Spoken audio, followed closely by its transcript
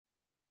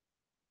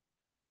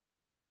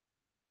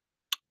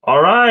All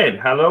right,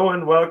 hello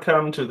and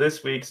welcome to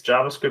this week's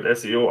JavaScript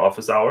SEO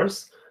office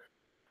hours.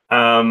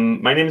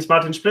 My name is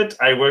Martin Splitt.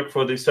 I work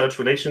for the search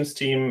relations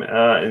team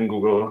in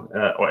Google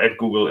or at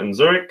Google in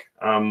Zurich.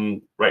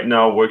 Right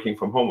now working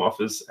from home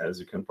office, as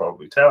you can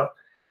probably tell.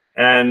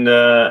 And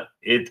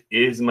it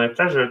is my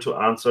pleasure to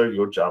answer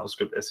your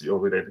JavaScript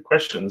SEO related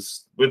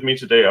questions. With me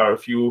today are a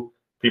few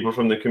people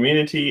from the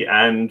community,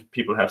 and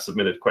people have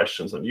submitted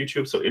questions on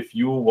YouTube. So if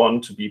you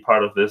want to be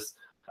part of this,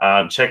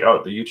 check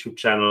out the YouTube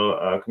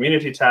channel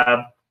community tab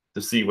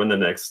to see when the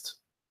next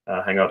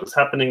Hangout is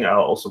happening.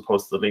 I'll also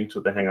post the link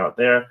to the Hangout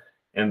there.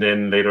 And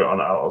then later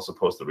on, I'll also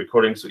post the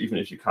recording. So even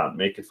if you can't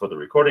make it for the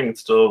recording, it's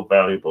still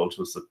valuable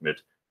to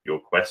submit your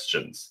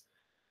questions.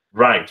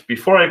 Right,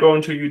 before I go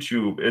into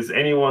YouTube, is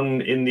anyone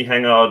in the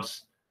Hangout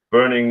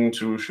burning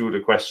to shoot a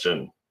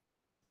question?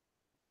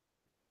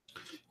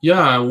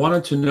 Yeah, I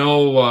wanted to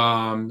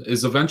know,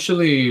 is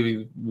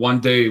eventually one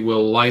day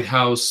will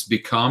Lighthouse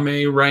become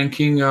a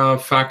ranking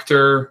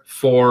factor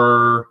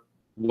for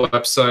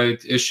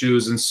website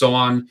issues and so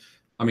on?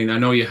 I mean, I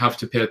know you have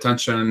to pay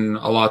attention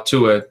a lot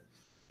to it,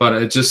 but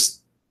I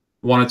just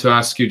wanted to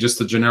ask you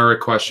just a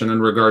generic question in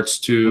regards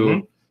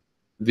to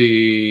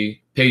the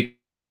page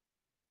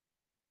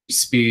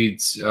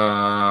speed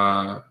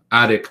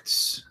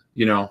addicts,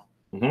 you know.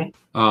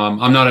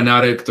 I'm not an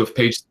addict of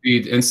page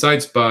speed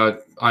insights,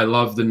 but I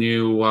love the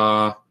new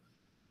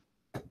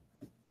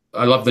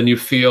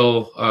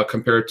feel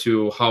compared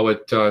to how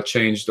it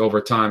changed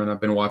over time, and I've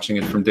been watching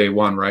it from day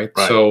one, right?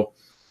 So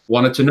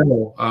wanted to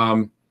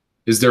know,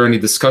 is there any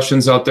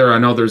discussions out there? I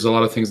know there's a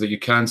lot of things that you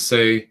can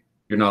say,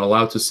 you're not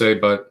allowed to say,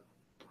 but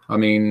I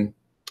mean,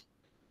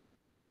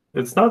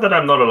 it's not that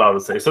I'm not allowed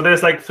to say. So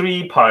there's like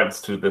three parts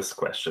to this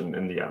question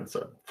in the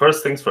answer.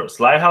 First things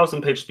first, Lighthouse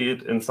and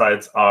PageSpeed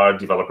Insights are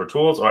developer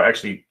tools, or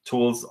actually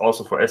tools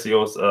also for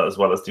SEOs as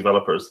well as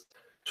developers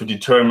to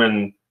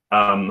determine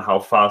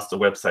how fast a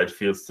website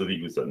feels to the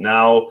user.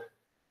 Now,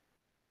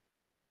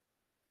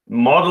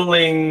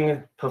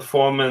 modeling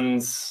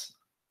performance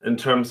in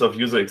terms of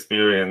user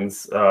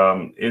experience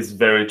is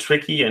very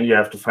tricky, and you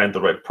have to find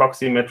the right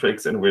proxy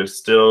metrics, and we're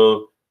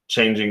still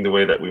changing the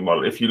way that we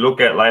model. If you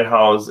look at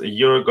Lighthouse a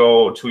year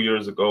ago, 2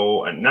 years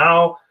ago, and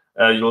now,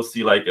 you'll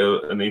see like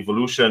an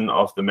evolution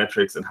of the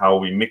metrics and how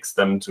we mix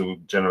them to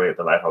generate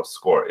the Lighthouse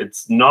score.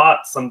 It's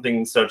not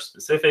something search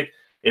specific.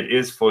 It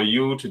is for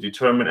you to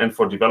determine and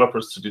for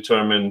developers to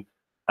determine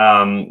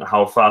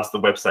how fast the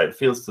website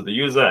feels to the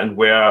user, and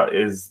where are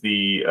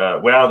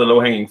the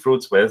low-hanging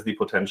fruits, where's the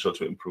potential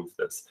to improve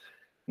this.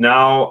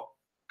 Now,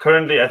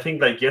 currently, I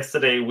think like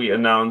yesterday we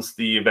announced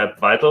the Web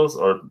Vitals,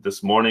 or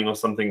this morning or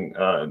something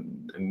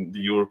in the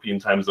European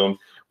time zone,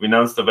 we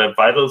announced the Web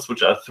Vitals,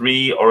 which are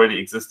 3 already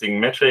existing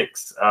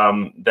metrics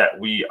that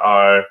we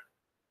are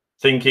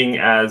thinking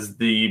as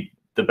the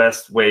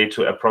best way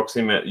to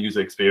approximate user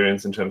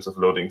experience in terms of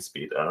loading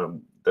speed.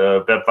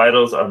 The Web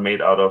Vitals are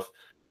made out of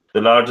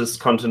the largest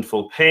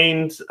contentful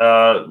paint,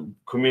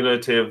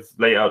 cumulative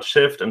layout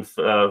shift, and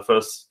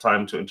first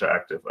time to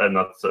interactive.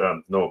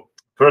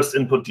 First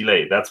input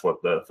delay. That's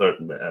what the third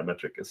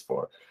metric is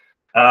for.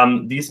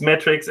 These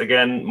metrics,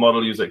 again,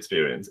 model user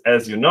experience.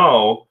 As you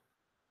know,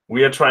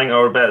 we are trying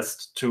our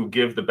best to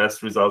give the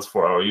best results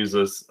for our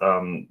users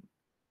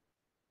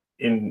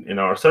in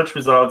our search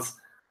results.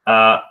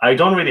 I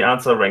don't really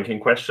answer ranking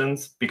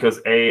questions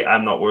because A,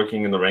 I'm not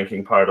working in the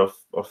ranking part of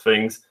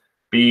things.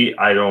 B,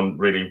 I don't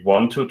really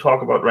want to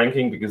talk about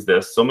ranking because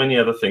there's so many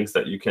other things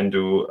that you can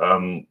do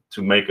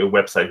to make a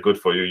website good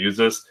for your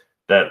users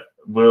that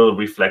will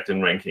reflect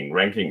in ranking.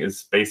 Ranking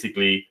is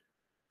basically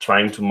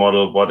trying to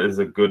model what is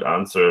a good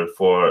answer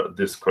for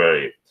this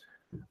query.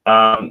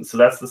 So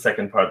that's the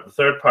second part. The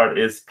third part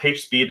is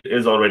page speed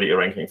is already a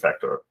ranking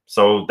factor.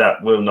 So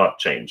that will not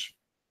change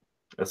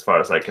as far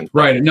as I can tell.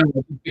 Right. No,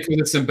 because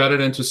it's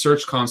embedded into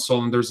Search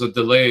Console and there's a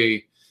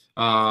delay.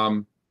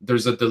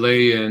 There's a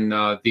delay in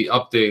the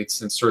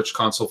updates in Search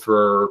Console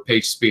for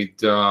page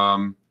speed,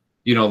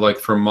 you know, like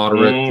from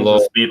moderate, low.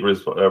 The speed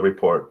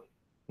report.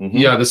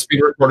 Yeah, the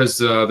speed report is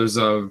there's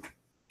a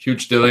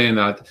huge delay in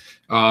that.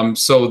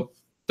 So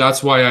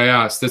that's why I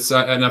asked.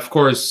 And of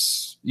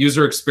course,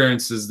 user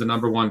experience is the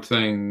 #1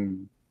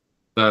 thing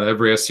that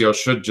every SEO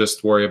should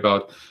just worry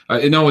about.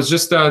 No, it's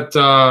just that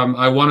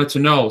I wanted to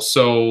know.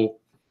 So,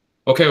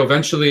 okay,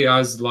 eventually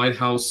as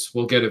Lighthouse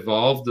will get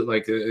evolved,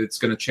 like it's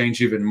going to change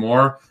even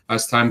more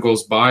as time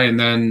goes by, and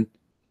then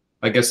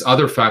I guess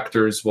other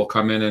factors will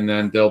come in, and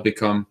then they'll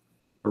become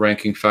a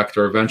ranking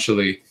factor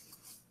eventually.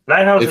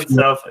 Lighthouse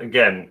itself,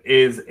 again,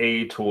 is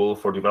a tool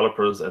for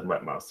developers and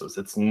webmasters.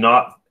 It's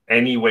not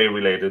any way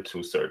related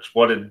to search.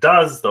 What it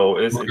does, though,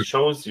 is it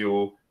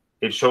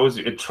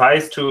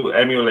tries to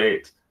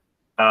emulate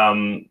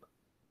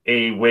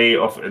a way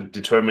of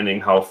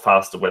determining how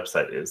fast a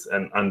website is,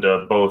 and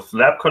under both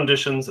lab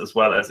conditions as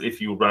well as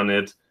if you run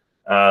it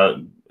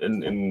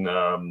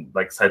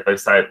like side by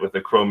side with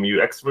the Chrome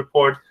UX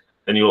report,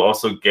 then you'll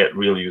also get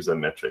real user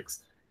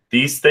metrics.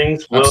 These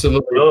things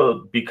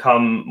will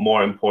become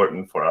more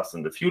important for us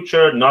in the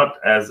future, not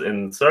as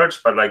in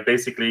search, but like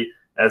basically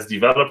as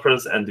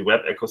developers and the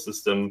web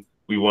ecosystem,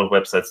 we want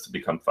websites to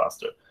become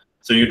faster.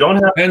 So you don't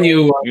have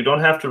you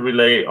don't have to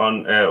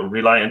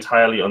rely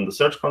entirely on the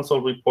Search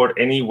Console report.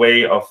 Any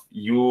way of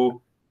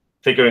you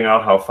figuring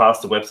out how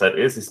fast the website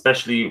is,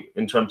 especially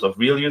in terms of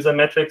real user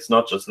metrics,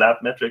 not just lab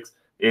metrics,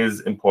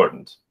 is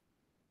important.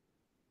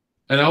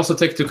 And also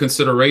take into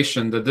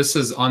consideration that this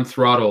is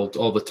unthrottled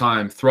all the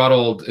time.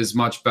 Throttled is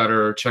much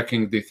better,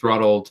 checking the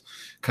throttled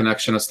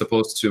connection as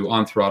opposed to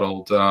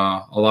unthrottled.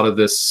 A lot of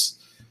this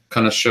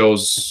kind of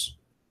shows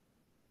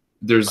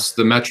there's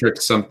the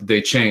metrics,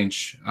 they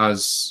change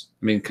as,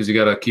 because you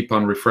got to keep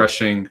on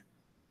refreshing.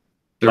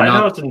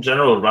 Lighthouse in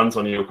general runs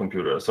on your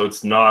computer, so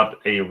it's not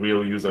a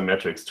real user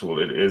metrics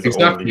tool. It is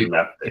only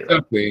lab data.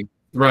 Exactly.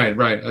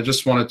 Right. I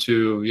just wanted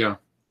to, yeah.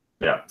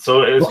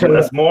 So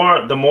the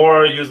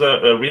more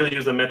real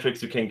user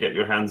metrics you can get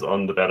your hands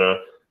on, the better.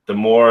 The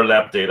more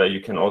lab data you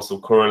can also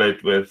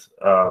correlate with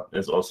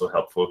is also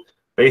helpful.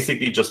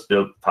 Basically, just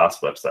build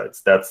fast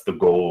websites. That's the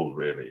goal,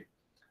 really.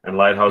 And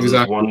Lighthouse is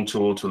one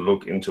tool to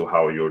look into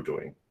how you're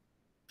doing.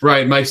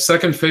 Right. My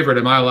second favorite,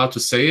 am I allowed to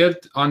say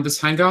it on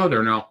this Hangout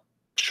or no?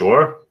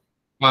 Sure.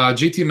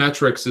 GT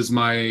Metrics is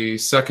my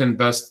second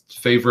best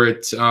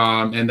favorite,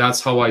 and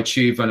that's how I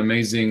achieve an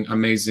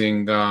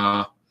amazing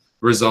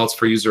results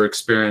for user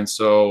experience.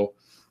 So,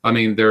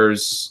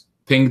 there's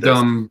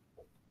Pingdom.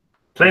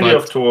 Plenty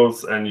of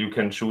tools, and you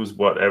can choose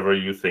whatever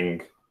you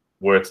think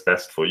works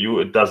best for you.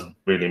 It doesn't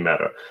really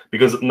matter,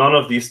 because none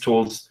of these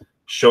tools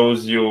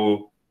shows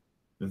you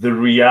the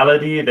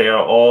reality. They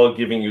are all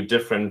giving you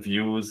different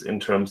views in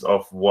terms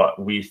of what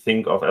we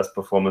think of as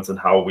performance and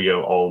how we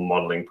are all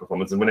modeling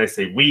performance. And when I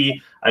say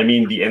we, I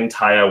mean the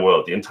entire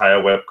world, the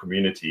entire web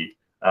community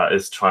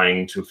is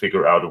trying to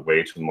figure out a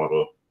way to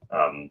model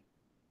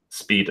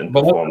speed and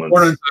performance.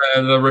 What's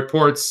important, the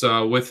reports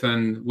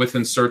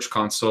within Search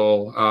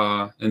Console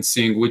and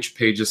seeing which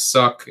pages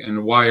suck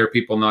and why are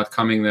people not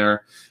coming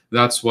there.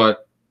 That's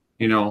what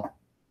I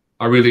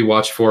really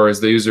watch for, is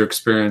the user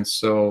experience.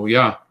 So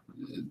yeah.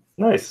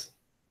 Nice.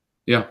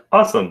 Yeah.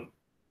 Awesome.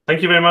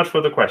 Thank you very much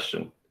for the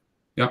question.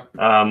 Yeah.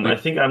 I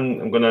think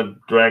I'm gonna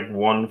drag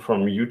one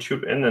from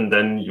YouTube in, and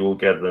then you'll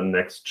get the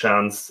next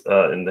chance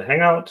in the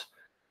Hangout.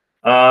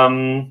 Hi,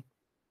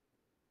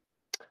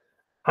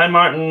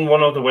 Martin.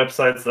 One of the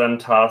websites that I'm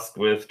tasked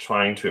with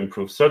trying to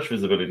improve search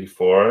visibility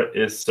for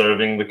is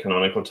serving the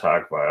canonical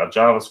tag via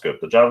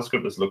JavaScript. The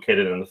JavaScript is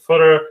located in the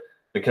footer.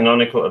 The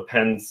canonical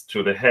appends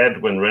to the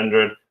head when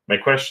rendered. My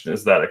question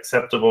is that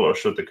acceptable, or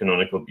should the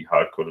canonical be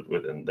hard-coded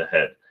within the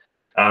head?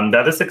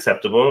 That is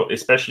acceptable,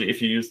 especially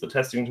if you use the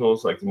testing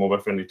tools like the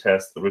mobile-friendly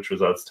test, the rich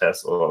results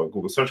test, or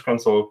Google Search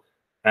Console,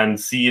 and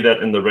see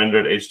that in the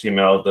rendered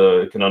HTML,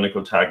 the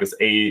canonical tag is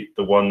the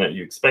one that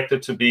you expect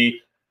it to be,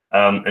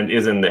 and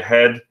is in the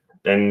head,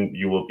 then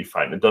you will be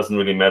fine. It doesn't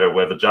really matter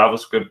where the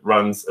JavaScript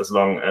runs, as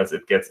long as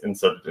it gets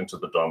inserted into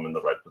the DOM in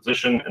the right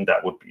position, and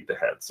that would be the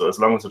head. So as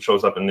long as it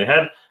shows up in the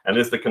head and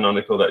is the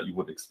canonical that you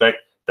would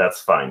expect,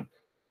 that's fine.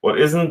 What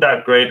isn't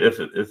that great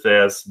if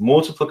there's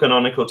multiple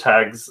canonical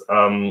tags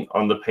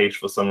on the page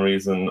for some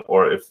reason,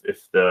 or if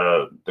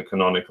the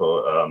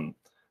canonical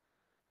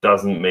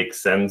doesn't make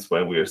sense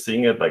when we are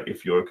seeing it. Like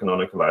if you're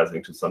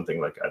canonicalizing to something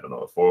like, I don't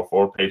know, a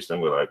 404 page,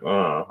 then we're like,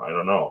 oh, I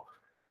don't know.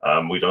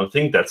 We don't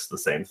think that's the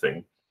same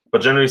thing.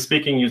 But generally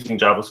speaking, using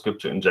JavaScript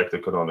to inject a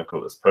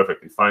canonical is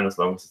perfectly fine as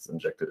long as it's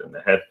injected in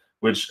the head,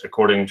 which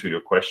according to your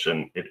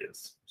question, it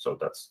is. So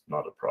that's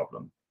not a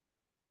problem.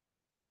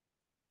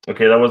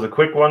 Okay, that was a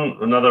quick one.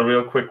 Another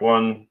real quick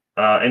one.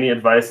 Any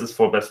advices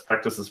for best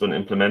practices when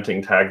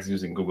implementing tags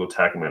using Google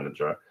Tag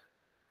Manager?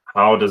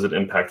 How does it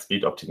impact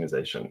speed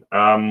optimization?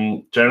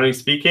 Generally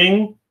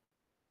speaking,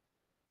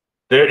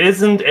 there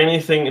isn't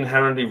anything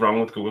inherently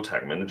wrong with Google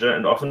Tag Manager,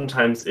 and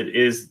oftentimes it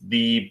is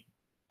the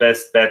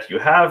best bet you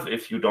have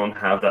if you don't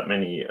have that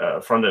many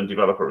front-end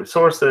developer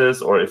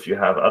resources, or if you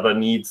have other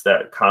needs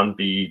that can't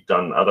be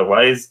done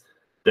otherwise,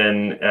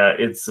 then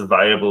it's a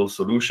viable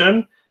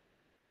solution.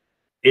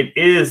 It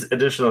is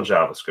additional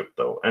JavaScript,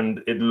 though,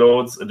 and it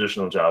loads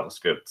additional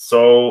JavaScript.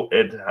 So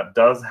it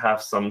does have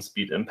some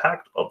speed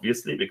impact,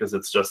 obviously, because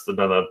it's just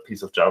another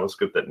piece of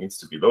JavaScript that needs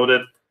to be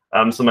loaded.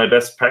 So my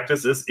best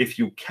practice is, if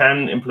you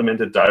can implement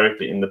it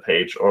directly in the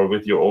page or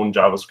with your own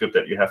JavaScript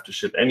that you have to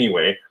ship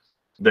anyway,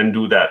 then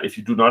do that. If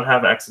you do not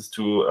have access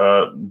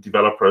to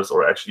developers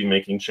or actually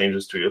making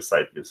changes to your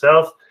site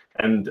yourself,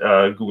 and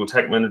Google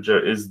Tag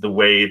Manager is the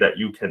way that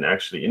you can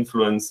actually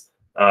influence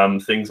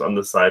things on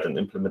the site and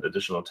implement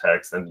additional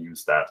tags, and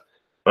use that.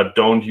 But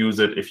don't use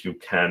it if you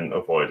can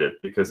avoid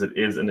it, because it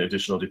is an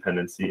additional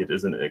dependency. It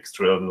is an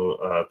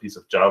external piece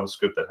of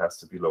JavaScript that has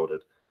to be loaded.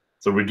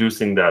 So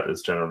reducing that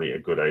is generally a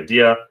good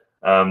idea.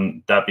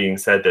 That being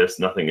said, there's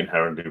nothing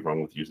inherently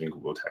wrong with using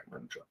Google Tag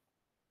Manager.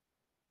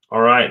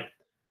 All right.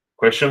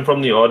 Question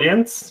from the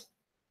audience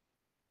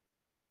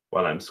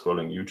while I'm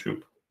scrolling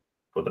YouTube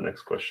for the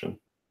next question.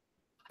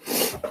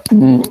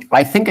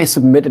 I think I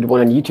submitted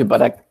one on YouTube,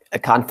 but I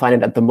can't find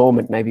it at the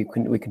moment. Maybe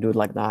we can do it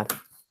like that.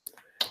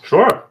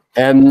 Sure.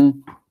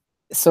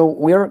 So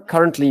we're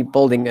currently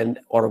building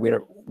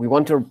we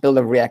want to build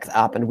a React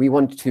app, and we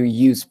want to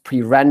use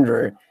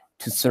pre-render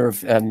to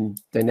serve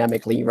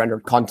dynamically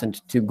rendered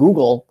content to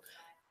Google.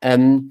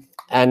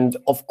 And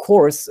of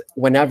course,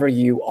 whenever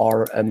you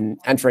are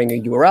entering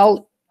a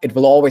URL, it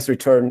will always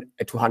return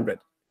a 200,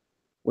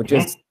 which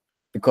is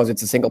because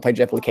it's a single page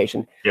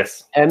application.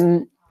 Yes.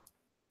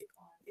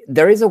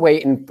 There is a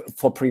way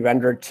for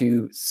pre-render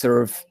to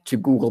serve to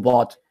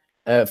Googlebot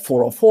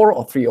 404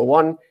 or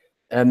 301.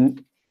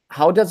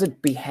 How does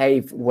it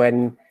behave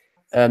when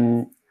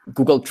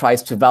Google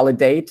tries to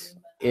validate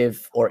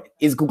or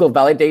is Google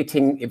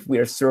validating if we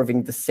are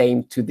serving the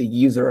same to the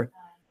user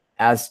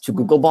as to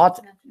Googlebot?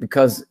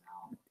 Because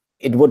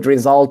it would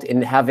result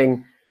in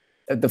having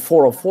the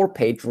 404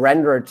 page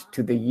rendered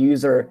to the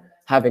user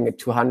having a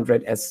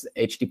 200 as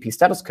HTTP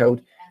status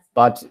code,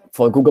 but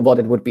for Googlebot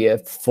it would be a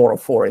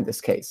 404 in this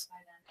case.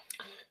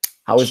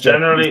 How is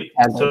generally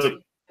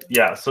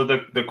that? So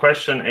the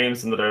question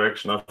aims in the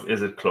direction of,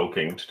 is it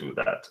cloaking to do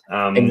that?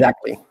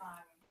 Exactly.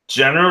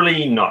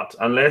 Generally not,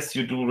 unless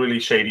you do really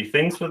shady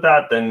things with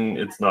that, then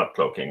it's not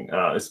cloaking,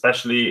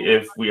 especially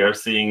if we are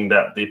seeing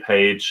that the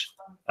page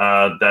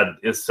that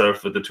is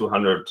served with the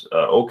 200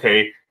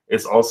 OK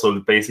is also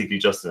basically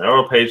just an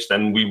error page,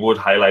 then we would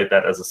highlight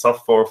that as a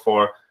soft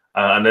 404.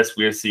 Unless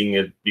we're seeing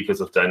it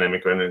because of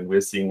dynamic rendering, we're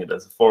seeing it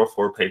as a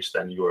 404 page,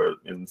 then you are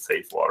in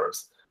safe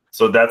waters.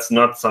 So that's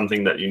not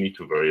something that you need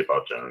to worry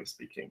about, generally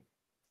speaking.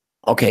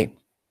 Okay,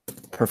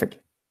 perfect.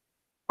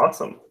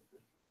 Awesome.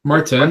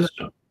 Martin?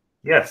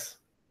 Yes.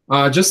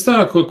 Just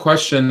a quick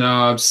question.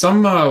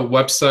 Some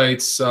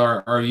websites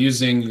are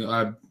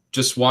using,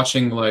 just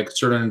watching like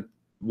certain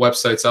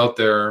websites out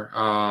there,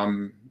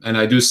 and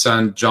I do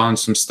send John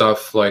some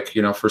stuff like,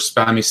 you know, for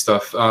spammy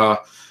stuff.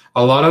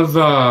 A lot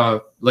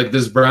of like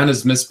this brand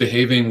is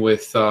misbehaving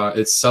with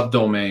its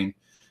subdomain,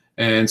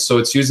 and so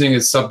it's using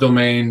its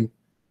subdomain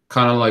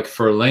kind of like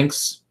for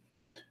links,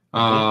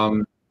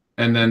 and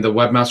then the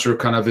webmaster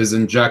kind of is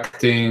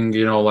injecting,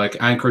 you know, like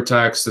anchor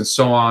text and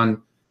so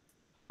on.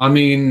 I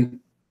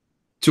mean,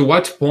 to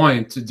what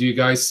point do you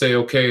guys say,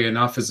 okay,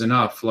 enough is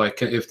enough?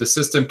 Like, if the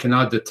system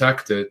cannot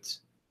detect it,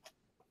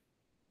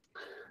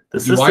 the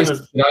system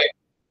is.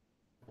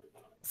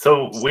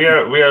 So we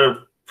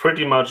are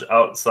pretty much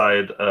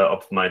outside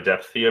of my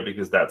depth here,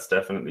 because that's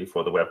definitely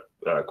for the web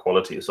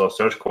quality, so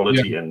search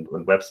quality and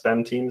web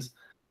spam teams.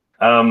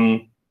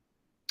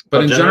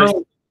 But in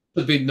general, it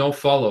should be no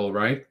follow,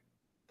 right?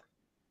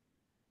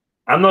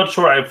 I'm not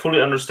sure I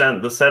fully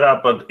understand the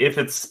setup, but if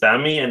it's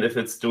spammy and if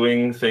it's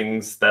doing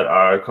things that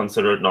are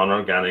considered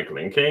non-organic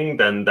linking,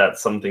 then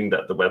that's something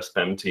that the web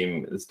spam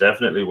team is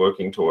definitely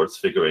working towards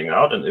figuring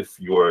out. And if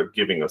you're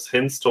giving us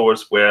hints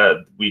towards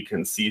where we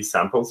can see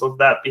samples of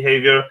that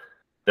behavior,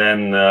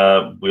 then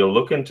we'll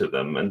look into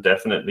them. And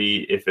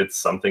definitely, if it's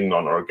something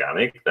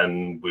non-organic,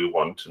 then we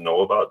want to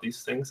know about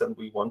these things and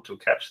we want to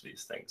catch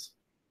these things.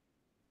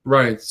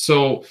 Right.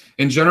 So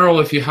in general,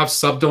 if you have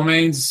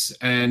subdomains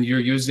and you're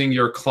using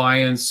your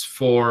clients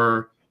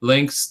for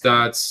links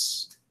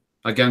that's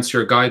against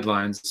your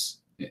guidelines,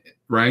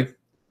 right?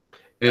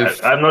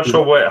 I'm not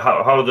sure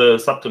how the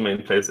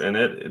subdomain plays in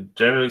it.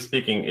 Generally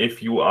speaking,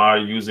 if you are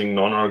using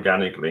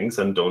non-organic links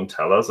and don't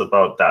tell us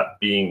about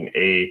that being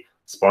a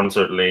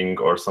sponsored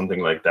link or something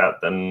like that,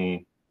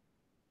 then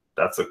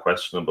that's a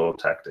questionable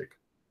tactic.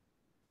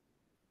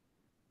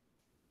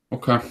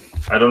 Okay.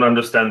 I don't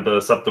understand the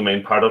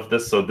subdomain part of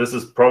this, so this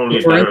is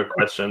probably a better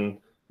question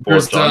for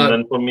John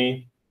than for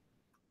me.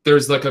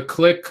 There's like a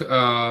click.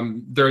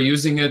 They're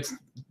using it.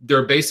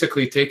 They're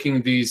basically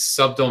taking these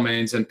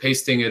subdomains and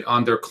pasting it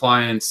on their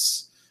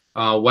clients'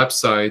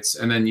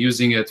 websites and then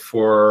using it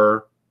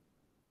for.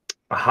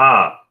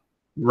 Aha.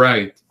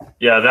 Right.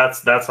 Yeah,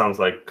 that sounds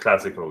like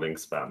classical link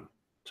spam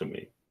to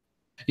me.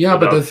 Yeah,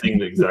 but the thing,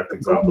 the exact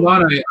example.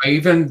 I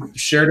even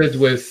shared it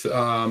with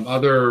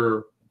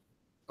other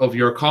of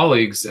your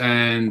colleagues,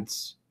 and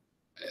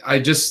I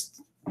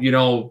just, you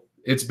know,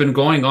 it's been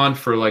going on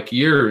for like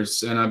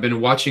years, and I've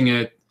been watching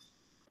it,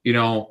 you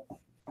know,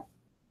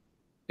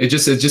 it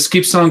just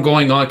keeps on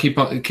going on,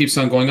 keeps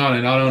on going on,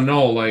 and I don't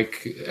know,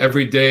 like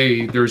every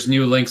day there's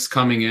new links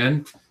coming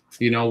in,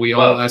 you know, we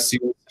all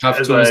SEO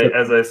have tools.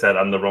 As I said,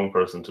 I'm the wrong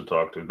person to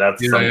talk to.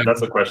 That's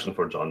a question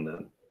for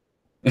John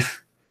then.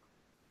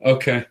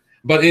 Okay,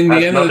 but in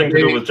the end of the day,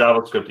 nothing to do with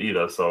JavaScript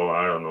either, so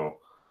I don't know.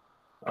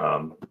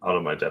 Out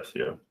of my depth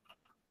here.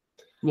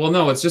 Well,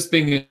 no, it's just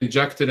being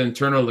injected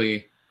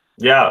internally.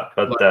 Yeah,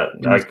 but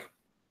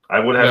I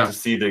would have to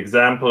see the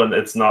example, and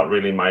it's not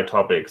really my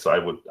topic, so I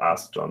would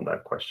ask John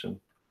that question.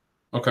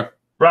 Okay.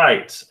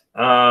 Right.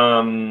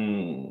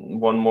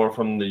 One more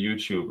from the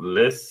YouTube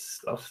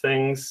list of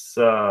things.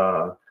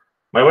 My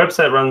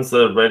website runs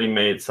a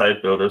ready-made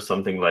site builder,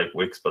 something like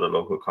Wix, but a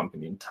local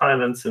company in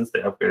Thailand, since they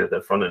upgraded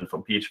their front end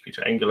from PHP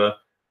to Angular,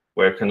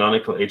 where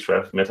canonical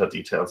href meta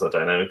details are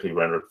dynamically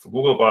rendered for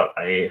Googlebot.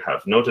 I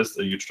have noticed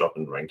a huge drop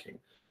in ranking.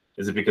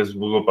 Is it because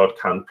Googlebot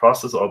can't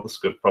process all the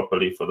script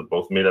properly for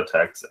both meta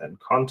tags and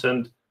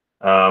content,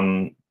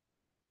 and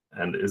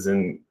is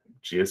in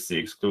GSC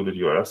excluded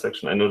URL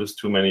section? I noticed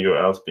too many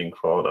URLs being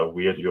crawled are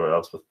weird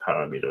URLs with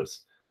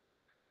parameters.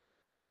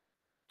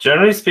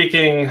 Generally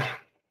speaking,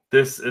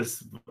 this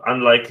is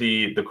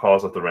unlikely the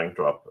cause of the rank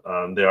drop.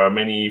 There are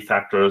many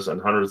factors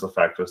and hundreds of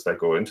factors that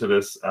go into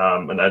this,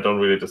 and I don't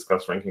really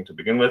discuss ranking to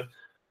begin with,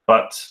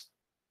 but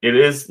it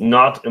is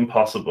not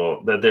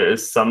impossible that there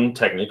is some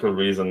technical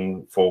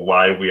reason for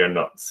why we are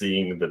not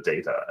seeing the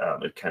data.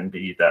 It can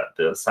be that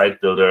the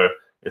site builder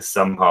is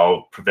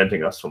somehow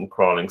preventing us from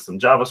crawling some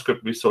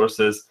JavaScript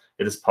resources.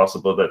 It is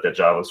possible that the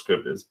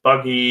JavaScript is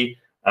buggy.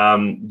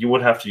 You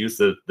would have to use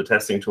the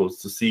testing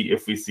tools to see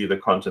if we see the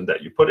content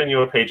that you put in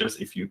your pages.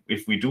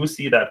 If we do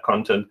see that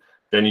content,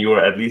 then you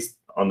are, at least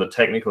on the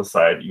technical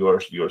side,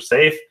 you're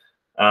safe.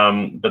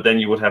 But then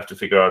you would have to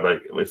figure out,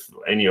 like, if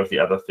any of the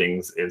other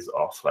things is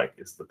off. Like,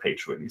 is the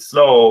page really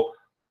slow?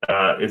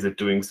 Is it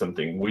doing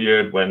something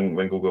weird when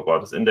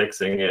Googlebot is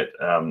indexing it?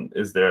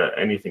 Is there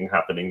anything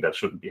happening that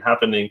shouldn't be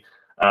happening?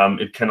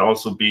 It can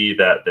also be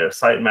that their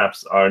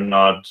sitemaps are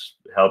not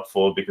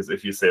helpful, because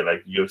if you say,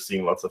 like, you're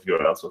seeing lots of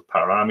URLs with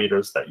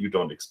parameters that you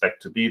don't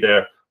expect to be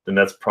there, then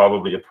that's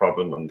probably a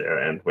problem on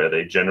their end, where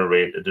they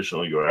generate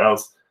additional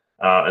URLs,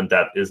 and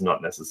that is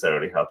not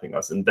necessarily helping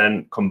us. And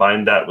then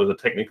combine that with a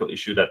technical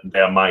issue that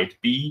there might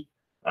be,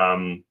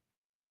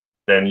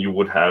 then you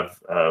would have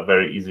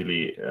very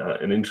easily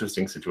an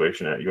interesting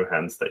situation at your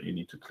hands that you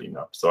need to clean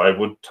up. So I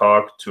would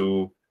talk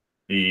to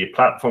the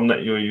platform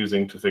that you're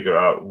using to figure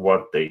out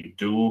what they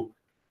do,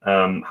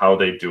 how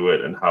they do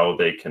it, and how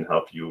they can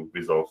help you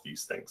resolve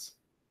these things.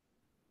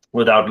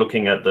 Without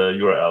looking at the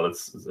URL,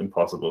 it's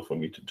impossible for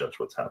me to judge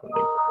what's happening.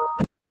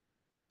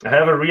 I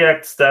have a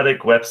React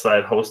static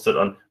website hosted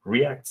on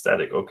React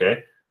static,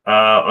 okay,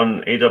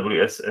 on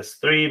AWS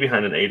S3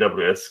 behind an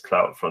AWS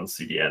CloudFront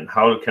CDN.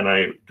 How can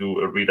I do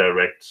a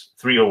redirect,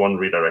 301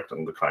 redirect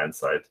on the client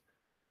side?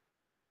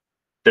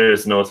 There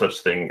is no such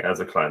thing as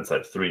a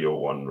client-side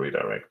 301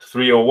 redirect.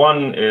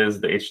 301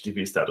 is the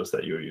HTTP status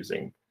that you're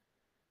using.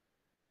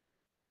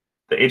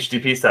 The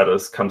HTTP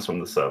status comes from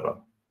the server.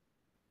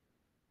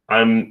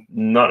 I'm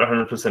not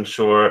 100%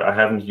 sure. I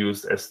haven't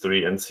used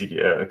S3 and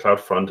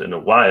CloudFront in a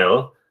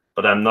while,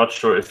 but I'm not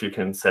sure if you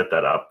can set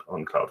that up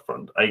on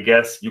CloudFront. I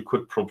guess you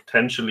could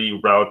potentially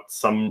route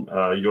some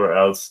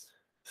URLs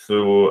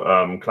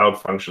through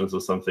Cloud Functions or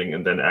something,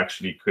 and then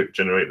actually could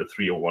generate a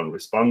 301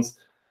 response.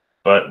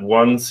 But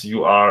once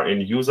you are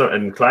in user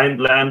and client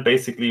land,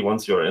 basically,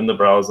 once you're in the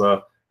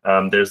browser,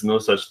 there's no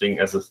such thing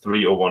as a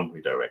 301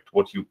 redirect.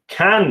 What you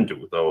can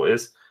do, though,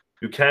 is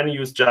you can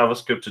use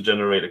JavaScript to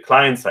generate a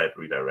client-side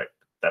redirect.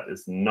 That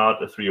is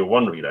not a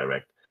 301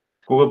 redirect.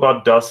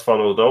 Googlebot does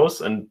follow those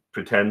and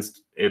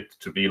pretends it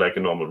to be like a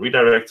normal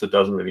redirect, so it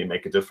doesn't really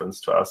make a difference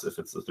to us if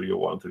it's a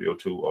 301,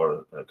 302,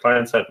 or a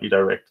client-side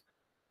redirect.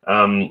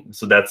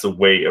 So that's a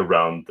way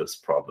around this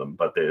problem,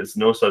 but there is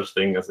no such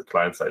thing as a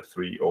client-side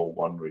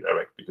 301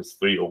 redirect, because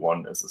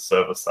 301 is a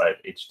server-side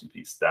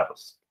HTTP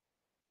status.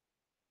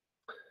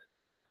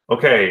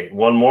 Okay,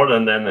 one more,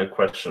 and then a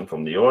question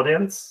from the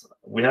audience.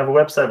 We have a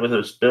website which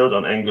is built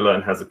on Angular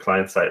and has a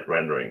client-side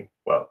rendering.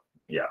 Well,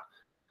 yeah,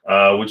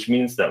 which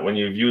means that when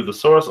you view the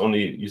source,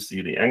 only you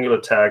see the Angular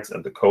tags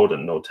and the code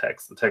and no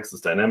text. The text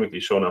is dynamically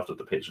shown after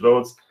the page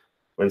loads.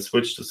 When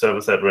switched to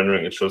server-side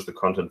rendering, it shows the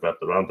content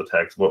wrapped around the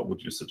tags. What would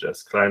you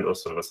suggest, client or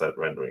server-side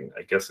rendering?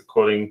 I guess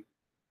according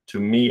to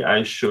me,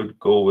 I should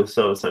go with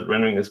server-side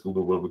rendering, as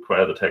Google will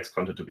require the text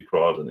content to be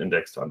crawled and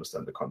indexed to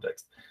understand the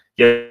context.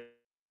 Yes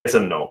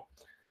and no.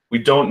 We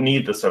don't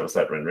need the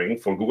server-side rendering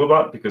for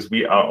Googlebot, because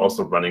we are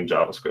also running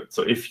JavaScript.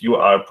 So if you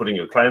are putting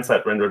your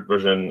client-side rendered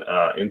version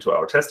into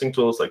our testing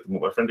tools, like the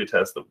mobile-friendly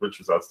test, the rich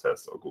results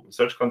test, or Google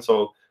Search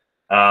Console,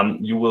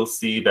 you will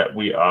see that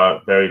we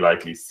are very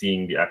likely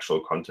seeing the actual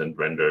content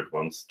rendered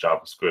once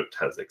JavaScript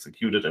has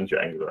executed and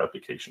your Angular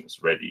application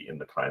is ready in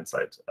the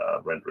client-side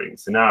rendering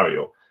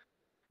scenario.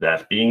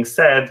 That being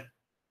said,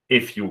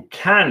 if you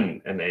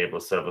can enable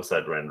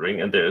server-side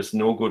rendering, and there is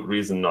no good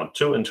reason not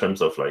to, in terms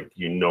of, like,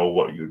 you know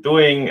what you're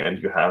doing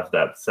and you have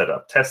that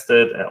setup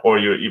tested, or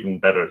you're even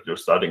better, you're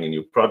starting a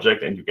new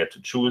project and you get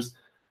to choose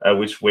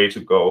which way to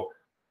go,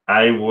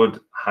 I would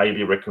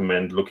highly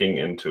recommend looking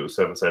into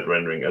server-side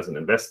rendering as an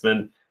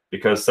investment,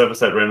 because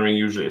server-side rendering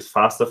usually is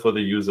faster for the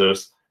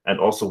users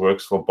and also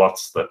works for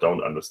bots that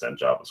don't understand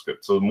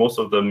JavaScript. So most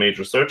of the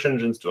major search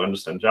engines do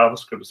understand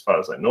JavaScript, as far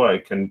as I know. I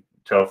can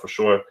tell for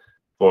sure.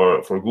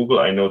 For Google,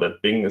 I know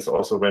that Bing is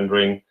also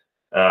rendering.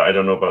 I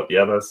don't know about the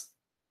others.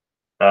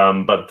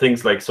 But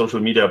things like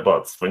social media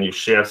bots, when you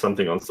share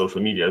something on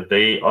social media,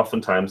 they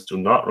oftentimes do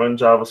not run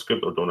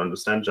JavaScript or don't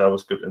understand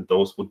JavaScript, and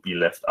those would be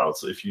left out.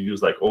 So if you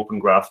use like Open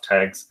Graph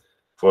tags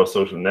for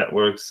social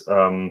networks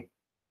and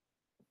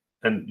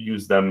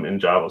use them in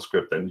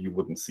JavaScript, then you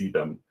wouldn't see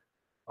them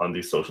on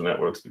these social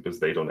networks because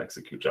they don't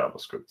execute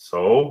JavaScript.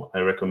 So I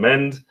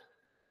recommend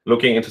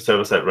looking into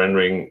server-side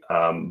rendering,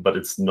 but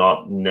it's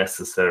not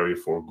necessary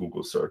for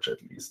Google search,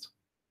 at least.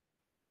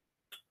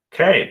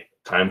 Okay,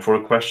 time for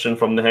a question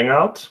from the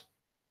Hangout.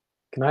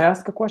 Can I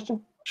ask a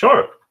question?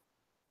 Sure.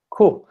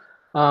 Cool.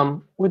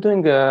 We're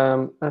doing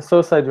a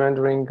server-side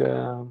rendering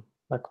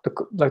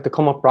like the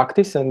common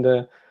practice,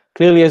 and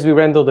clearly, as we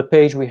render the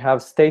page, we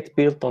have state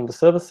built on the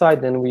server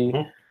side, and we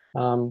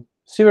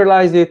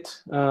serialize it,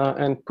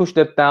 and push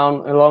that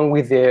down along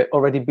with the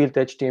already built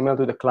HTML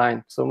to the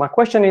client. So my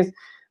question is,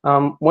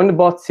 when the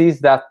bot sees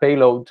that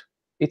payload,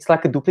 it's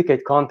like a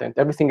duplicate content.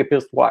 Everything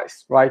appears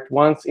twice, right?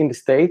 Once in the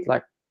state,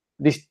 like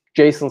this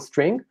JSON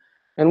string,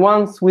 and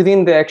once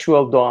within the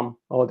actual DOM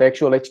or the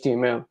actual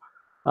HTML.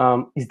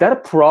 Is that a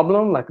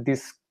problem, like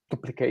this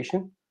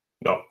duplication?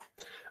 No.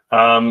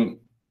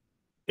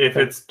 If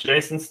it's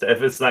JSON,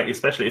 if it's like,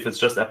 especially if it's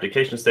just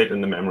application state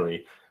in the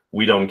memory,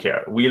 we don't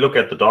care. We look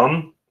at the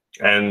DOM,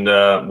 and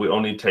we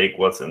only take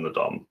what's in the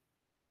DOM.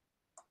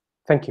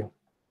 Thank you.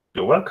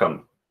 You're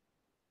welcome.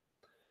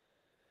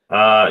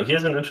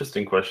 Here's an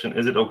interesting question.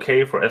 Is it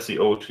okay for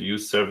SEO to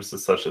use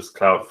services such as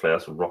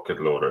Cloudflare's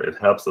Rocket Loader? It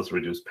helps us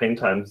reduce paint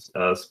times,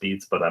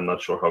 speeds, but I'm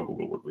not sure how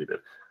Google would read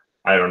it.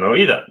 I don't know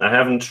either. I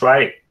haven't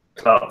tried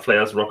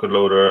Cloudflare's Rocket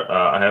Loader.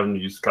 I haven't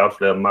used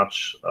Cloudflare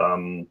much.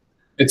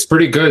 It's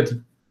pretty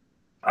good.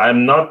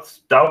 I'm not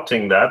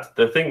doubting that.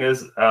 The thing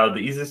is, the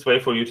easiest way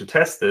for you to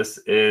test this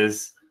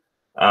is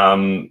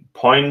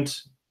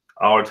point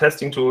our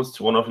testing tools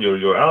to one of your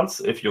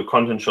URLs. If your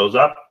content shows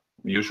up,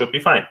 you should be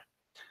fine.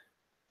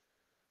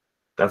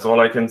 That's all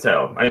I can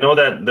tell. I know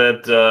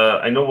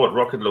I know what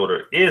Rocket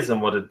Loader is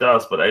and what it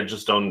does, but I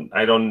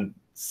don't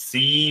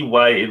see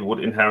why it would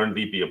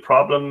inherently be a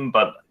problem.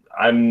 But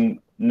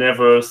I'm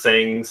never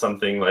saying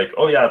something like,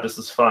 oh yeah, this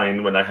is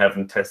fine, when I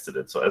haven't tested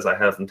it. So as I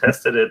haven't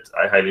tested it,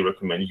 I highly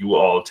recommend you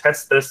all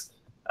test this,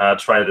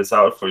 try this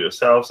out for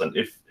yourselves, and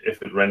if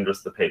it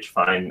renders the page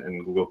fine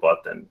in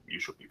Googlebot, then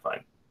you should be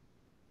fine.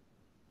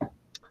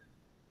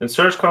 In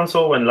Search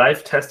Console, when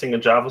live testing a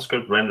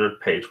JavaScript rendered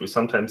page, we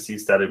sometimes see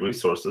static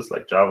resources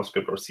like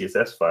JavaScript or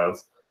CSS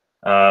files.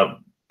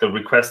 The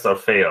requests are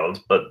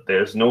failed, but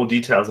there's no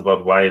details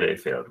about why they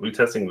failed.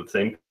 Retesting the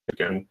same page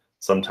can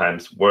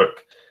sometimes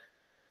work.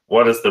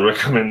 What is the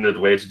recommended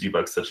way to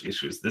debug such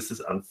issues? This is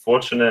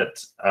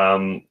unfortunate,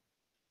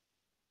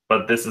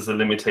 but this is a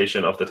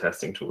limitation of the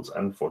testing tools,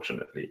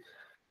 unfortunately.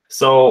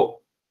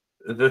 So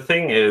the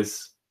thing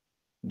is,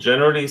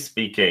 generally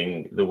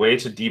speaking, the way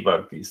to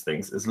debug these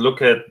things is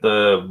look at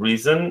the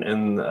reason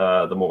in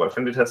the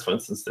mobile-friendly test. For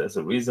instance, there's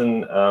a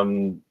reason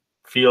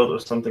field or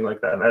something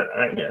like that.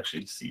 Let me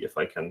actually see if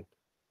I can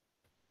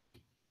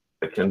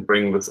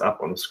bring this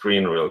up on the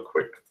screen real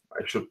quick.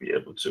 I should be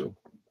able to.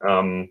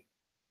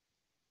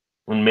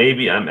 And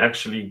maybe I'm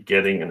actually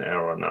getting an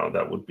error now.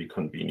 That would be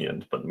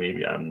convenient, but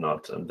maybe I'm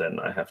not. And then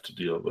I have to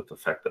deal with the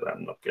fact that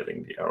I'm not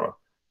getting the error.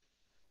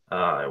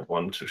 I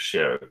want to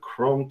share a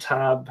Chrome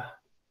tab.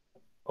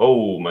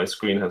 Oh, my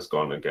screen has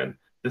gone again.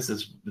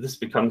 This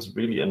becomes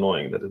really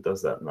annoying that it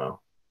does that now.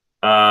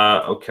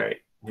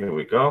 Okay, here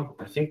we go.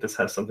 I think this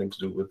has something to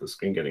do with the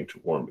screen getting too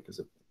warm because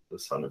the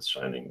sun is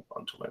shining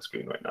onto my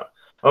screen right now.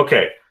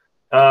 Okay,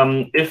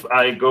 if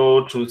I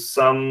go to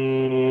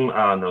some,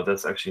 no,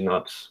 that's actually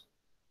not.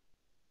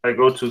 I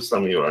go to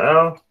some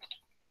URL,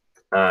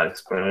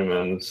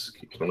 experiments,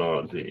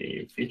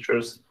 the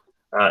features.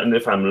 And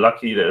if I'm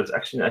lucky, there's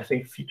actually, I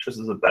think features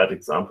is a bad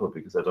example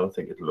because I don't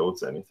think it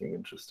loads anything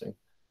interesting.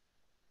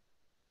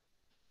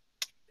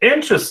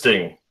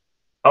 Interesting.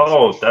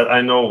 Oh, that I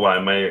know why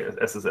my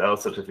SSL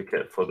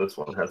certificate for this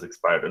one has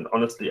expired. And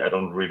honestly, I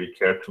don't really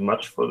care too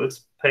much for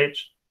this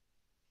page.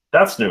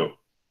 That's new.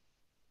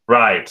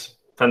 Right.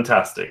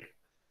 Fantastic.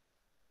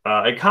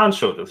 I can't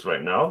show this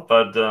right now,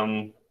 but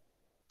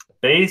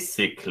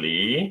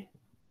basically,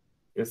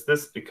 is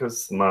this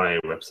because my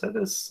website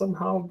is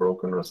somehow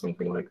broken or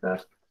something like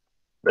that?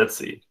 Let's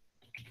see.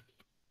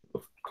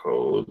 Of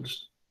code.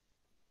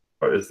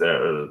 Or is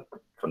there a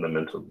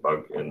fundamental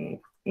bug in?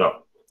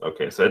 No.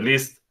 Okay, so at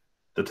least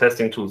the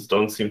testing tools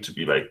don't seem to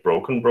be like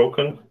broken.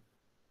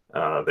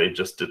 They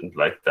just didn't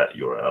like that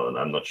URL, and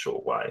I'm not sure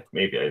why.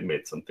 Maybe I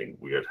made something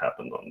weird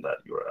happen on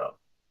that URL.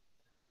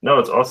 No,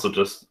 it's also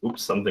just,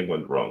 oops, something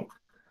went wrong.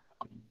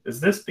 Is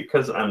this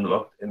because I'm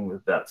logged in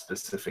with that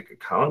specific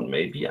account?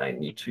 Maybe I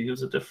need to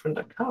use a different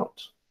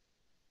account.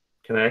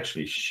 Can I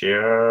actually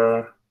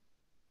share?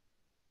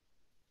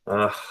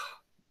 It's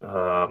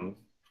a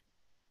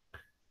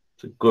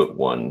good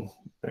one.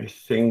 I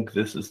think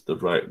this is the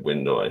right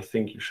window. I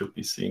think you should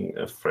be seeing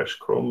a fresh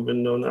Chrome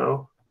window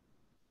now.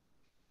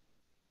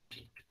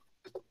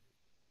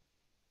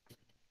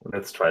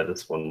 Let's try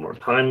this one more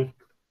time.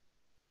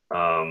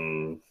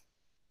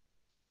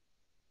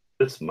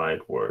 This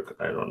might work.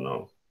 I don't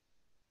know.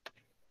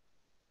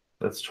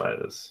 Let's try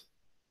this.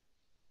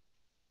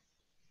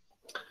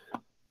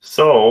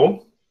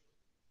 So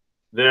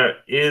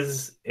there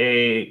is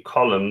a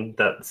column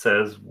that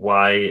says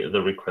why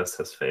the request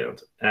has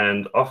failed.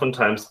 And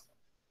oftentimes,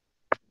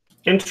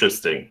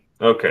 interesting.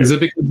 Okay. Is it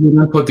because you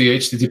didn't put the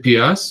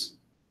HTTPS?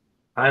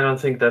 I don't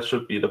think that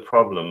should be the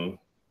problem.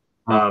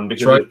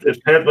 Because it's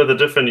paired with a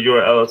different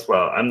URL as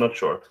well. I'm not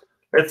sure.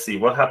 Let's see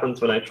what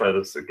happens when I try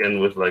this again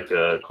with like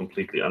a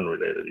completely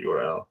unrelated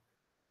URL.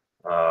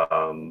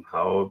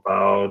 How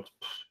about,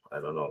 I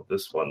don't know,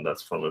 this one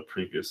that's from a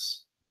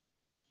previous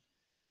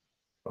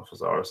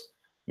office hours.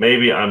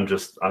 Maybe I'm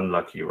just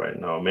unlucky right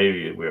now.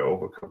 Maybe we're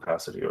over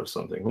capacity or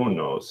something. Who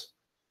knows?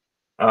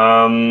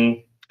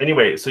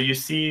 anyway, so you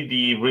see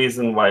the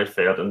reason why it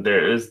failed, and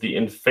there is the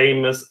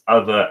infamous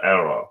other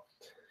error.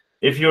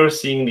 If you're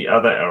seeing the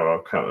other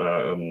error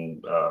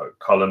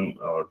column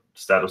or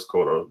status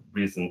code or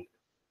reason,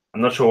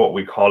 I'm not sure what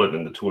we call it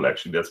in the tool,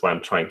 actually. That's why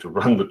I'm trying to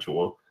run the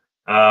tool.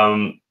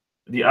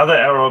 The other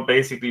error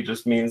basically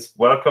just means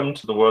welcome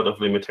to the world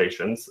of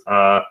limitations.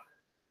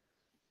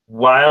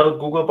 While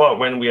Googlebot,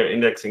 when we are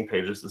indexing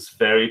pages, is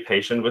very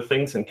patient with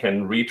things and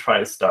can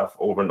retry stuff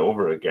over and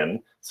over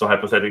again. So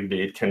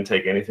hypothetically, it can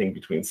take anything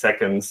between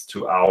seconds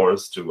to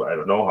hours to I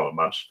don't know how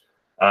much,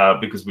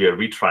 because we are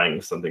retrying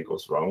if something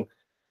goes wrong.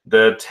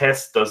 The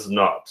test does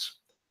not.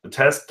 The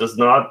test does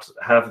not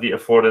have the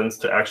affordance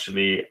to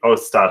actually, oh,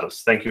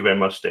 status. Thank you very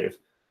much, Dave.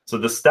 So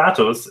the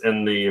status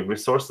in the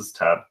resources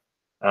tab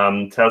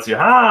tells you,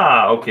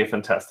 okay,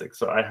 fantastic.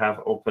 So I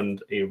have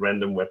opened a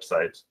random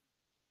website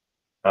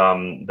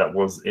that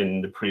was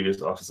in the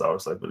previous office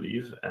hours, I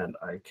believe. And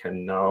I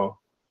can now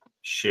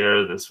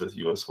share this with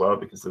you as well,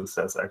 because this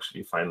has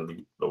actually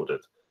finally loaded.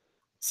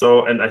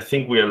 So, and I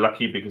think we are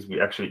lucky because we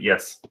actually,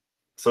 yes.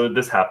 So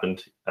this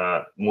happened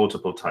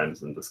multiple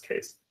times in this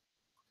case.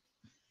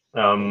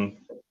 Am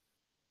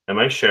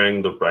I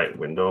sharing the right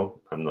window?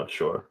 I'm not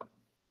sure.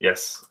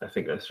 Yes, I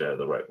think I share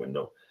the right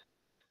window.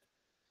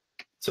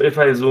 So if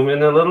I zoom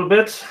in a little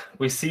bit,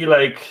 we see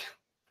like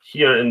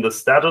here in the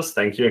status,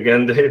 thank you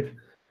again, Dave.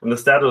 In the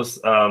status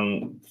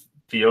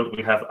field,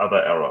 we have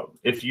other error.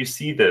 If you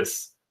see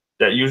this,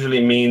 that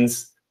usually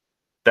means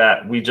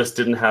that we just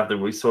didn't have the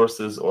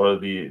resources or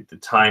the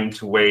time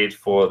to wait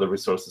for the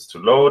resources to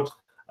load.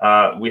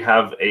 We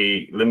have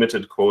a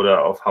limited quota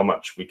of how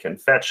much we can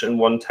fetch in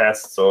one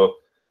test. So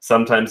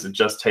sometimes it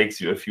just takes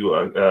you a few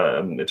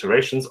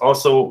iterations.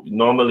 Also,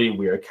 normally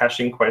we are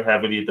caching quite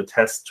heavily. The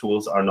test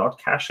tools are not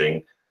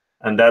caching.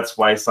 And that's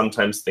why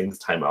sometimes things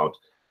time out.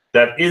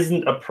 That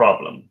isn't a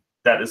problem.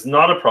 That is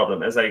not a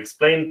problem. As I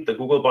explained, the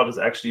Googlebot is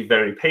actually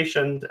very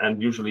patient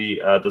and usually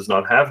does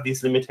not have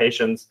these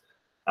limitations.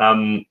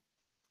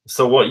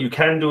 So what you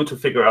can do to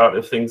figure out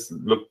if things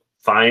look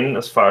fine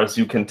as far as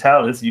you can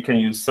tell is you can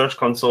use Search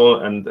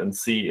Console and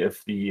see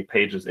if the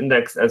page is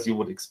indexed as you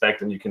would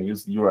expect, and you can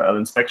use the URL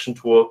inspection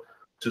tool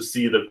to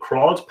see the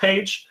crawled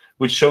page,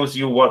 which shows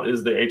you what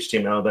is the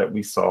HTML that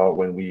we saw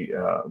when we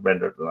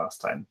rendered the last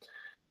time.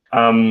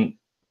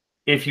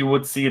 If you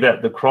would see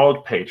that the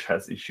crawled page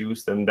has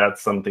issues, then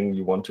that's something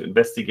you want to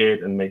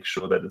investigate and make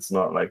sure that it's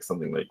not like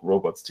something like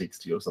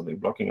robots.txt or something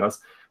blocking us.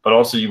 But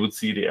also you would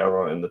see the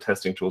error in the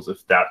testing tools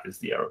if that is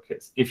the error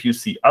case. If you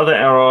see other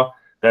error,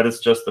 that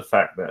is just the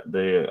fact that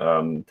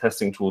the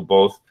testing tool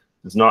both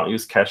does not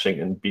use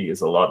caching and B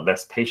is a lot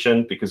less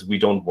patient, because we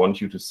don't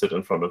want you to sit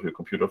in front of your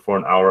computer for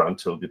an hour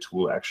until the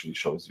tool actually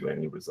shows you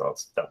any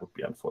results. That would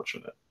be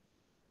unfortunate.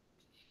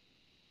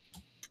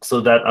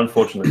 So that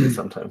unfortunately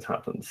sometimes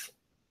happens.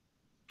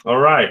 All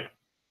right.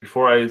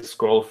 Before I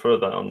scroll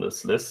further on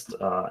this list,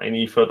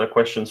 any further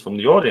questions from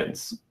the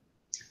audience?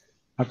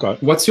 I've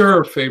got. What's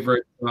your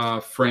favorite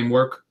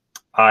framework?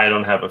 I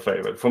don't have a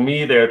favorite. For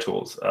me, they're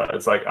tools.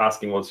 It's like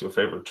asking what's your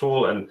favorite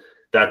tool, and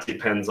that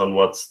depends on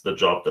what's the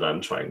job that I'm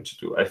trying to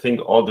do. I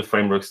think all the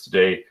frameworks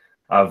today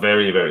are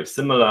very, very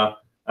similar.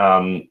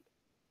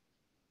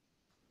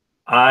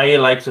 I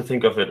like to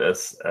think of it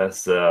as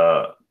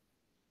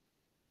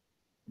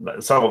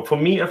so for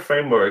me, a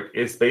framework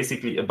is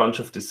basically a bunch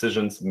of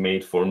decisions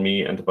made for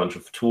me and a bunch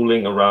of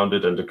tooling around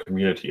it and the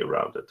community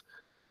around it.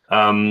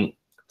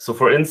 So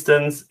for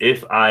instance,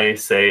 if I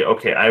say,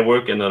 okay, I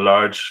work in a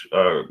large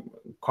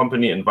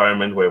company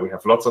environment where we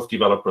have lots of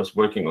developers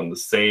working on the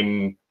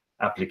same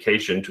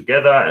application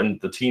together, and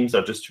the teams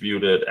are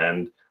distributed,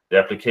 and the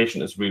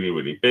application is really,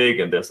 really big,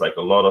 and there's like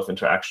a lot of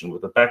interaction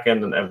with the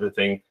backend and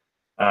everything,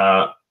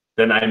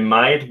 then I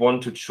might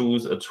want to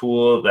choose a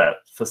tool that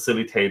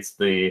facilitates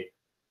the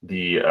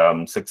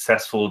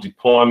successful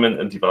deployment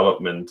and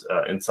development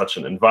in such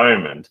an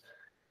environment.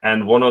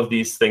 And one of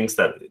these things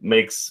that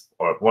makes,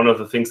 or one of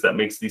the things that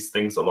makes these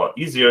things a lot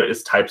easier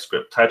is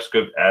TypeScript.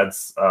 TypeScript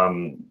adds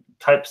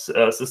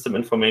system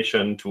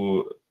information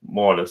to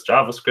more or less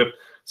JavaScript.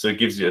 So it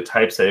gives you a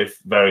type-safe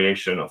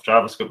variation of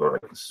JavaScript, or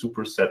like a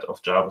superset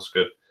of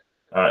JavaScript,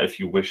 if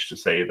you wish to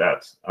say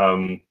that.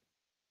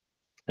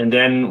 And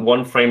then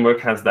one framework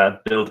has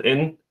that built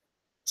in.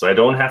 So I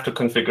don't have to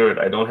configure it.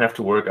 I don't have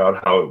to work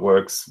out how it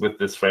works with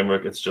this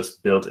framework. It's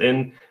just built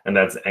in, and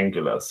that's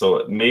Angular.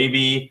 So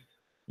maybe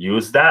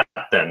use that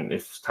then.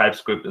 If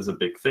TypeScript is a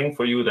big thing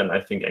for you, then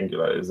I think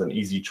Angular is an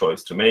easy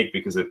choice to make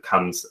because it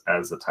comes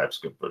as a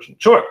TypeScript version.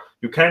 Sure,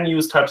 you can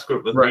use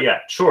TypeScript with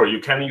React. Sure, you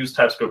can use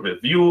TypeScript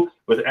with Vue,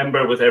 with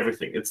Ember, with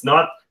everything. It's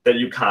not that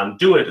you can't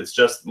do it. It's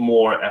just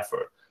more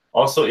effort.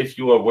 Also, if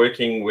you are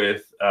working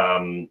with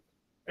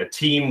a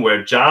team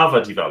where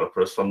Java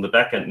developers from the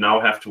backend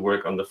now have to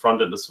work on the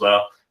front end as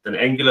well, then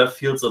Angular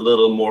feels a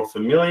little more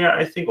familiar,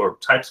 I think, or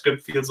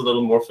TypeScript feels a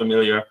little more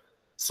familiar.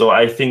 So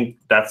I think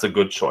that's a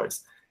good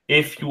choice.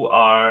 If you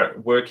are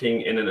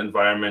working in an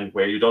environment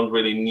where you don't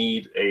really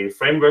need a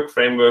framework,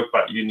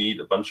 but you need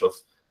a bunch of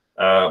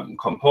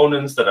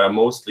components that are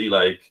mostly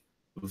like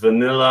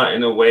vanilla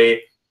in a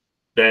way,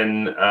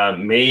 then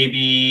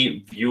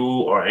maybe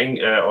Vue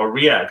or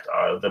React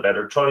are the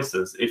better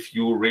choices. If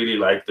you really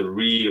like the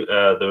Vue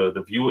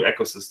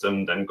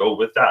ecosystem, then go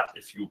with that.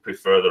 If you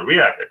prefer the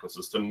React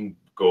ecosystem,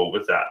 go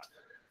with that.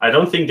 I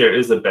don't think there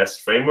is a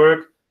best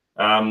framework,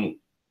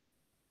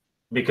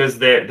 because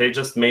they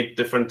just made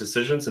different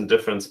decisions in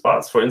different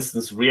spots. For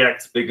instance,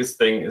 React's biggest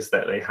thing is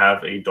that they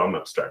have a DOM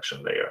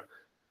abstraction layer.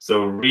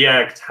 So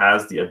React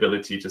has the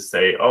ability to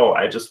say, oh,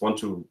 I just want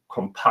to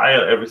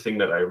compile everything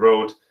that I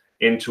wrote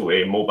into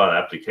a mobile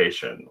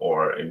application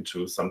or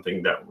into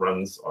something that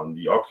runs on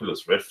the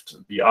Oculus Rift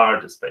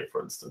VR display,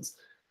 for instance.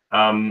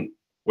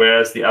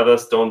 Whereas the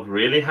others don't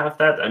really have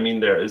that. I mean,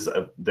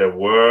 there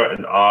were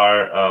and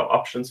are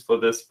options for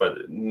this, but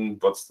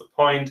what's the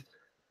point?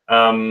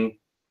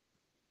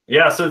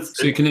 Yeah, so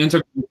you can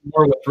integrate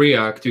more with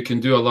React. You can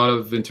do a lot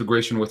of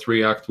integration with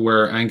React,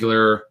 where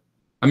Angular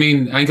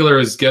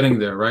is getting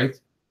there, right?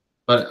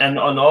 And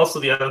also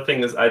the other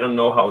thing is, I don't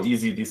know how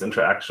easy these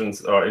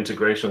interactions or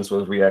integrations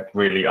with React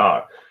really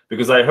are,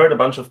 because I heard a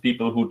bunch of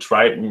people who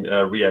tried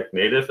React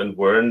Native and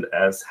weren't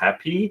as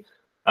happy,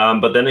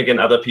 but then again,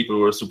 other people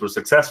were super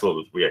successful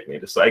with React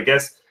Native. So I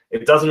guess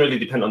it doesn't really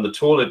depend on the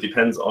tool. It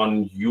depends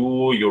on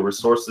you, your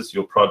resources,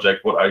 your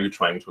project. What are you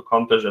trying to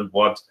accomplish, and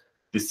what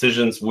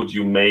decisions would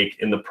you make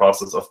in the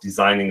process of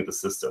designing the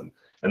system?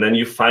 And then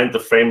you find the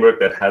framework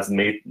that has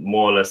made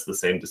more or less the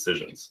same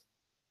decisions.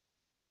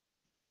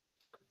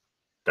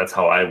 That's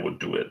how I would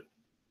do it.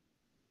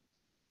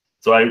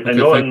 So I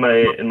know in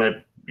my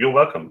you're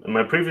welcome. In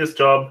my previous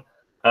job,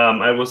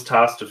 I was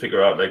tasked to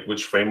figure out like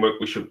which framework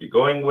we should be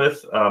going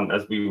with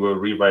as we were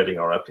rewriting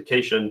our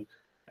application.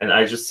 And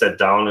I just sat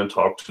down and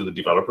talked to the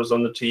developers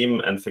on the team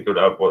and figured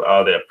out what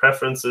are their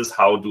preferences,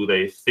 how do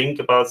they think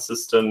about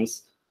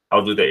systems,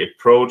 how do they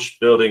approach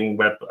building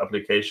web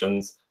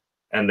applications,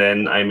 and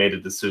then I made a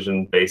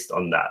decision based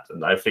on that.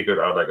 And I figured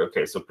out like,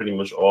 okay, so pretty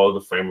much all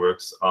the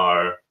frameworks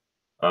are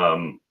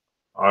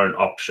an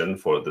option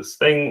for this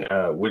thing,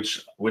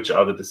 which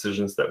are the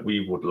decisions that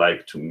we would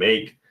like to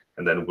make,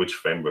 and then which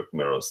framework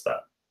mirrors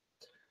that.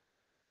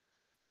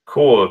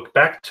 Cool.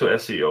 Back to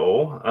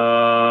SEO.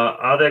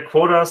 Are there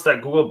quotas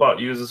that Googlebot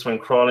uses when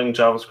crawling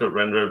JavaScript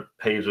rendered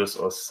pages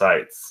or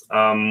sites?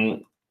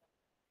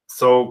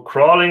 So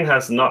crawling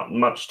has not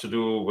much to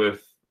do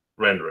with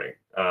rendering.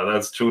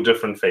 That's two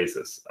different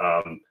phases.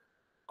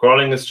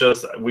 Crawling is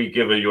just we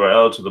give a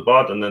URL to the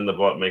bot, and then the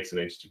bot makes an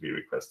HTTP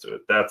request to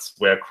it. That's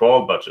where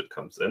crawl budget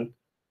comes in.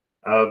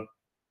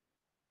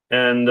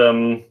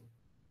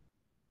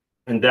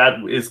 And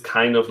that is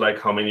kind of like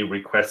how many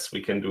requests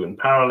we can do in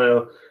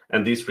parallel.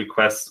 And these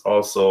requests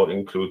also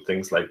include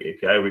things like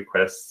API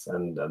requests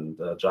and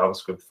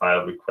JavaScript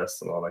file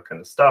requests and all that kind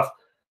of stuff.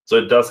 So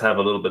it does have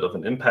a little bit of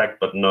an impact,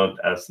 but not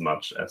as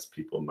much as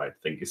people might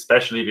think,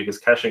 especially because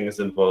caching is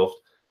involved.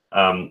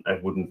 I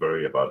wouldn't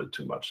worry about it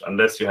too much.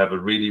 Unless you have a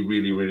really,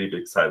 really, really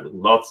big site with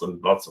lots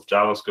and lots of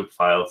JavaScript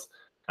files,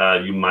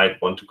 you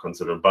might want to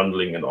consider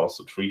bundling and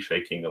also tree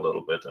shaking a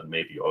little bit, and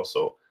maybe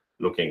also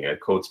looking at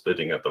code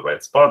splitting at the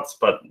right spots.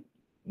 But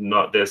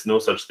there's no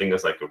such thing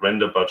as like a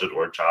render budget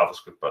or a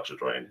JavaScript budget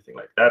or anything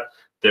like that.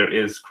 There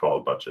is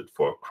crawl budget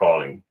for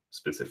crawling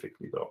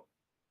specifically, though.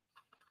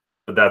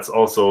 But that's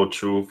also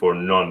true for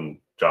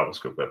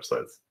non-JavaScript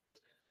websites.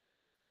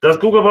 Does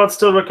Googlebot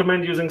still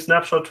recommend using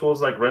snapshot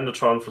tools like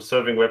Rendertron for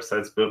serving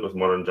websites built with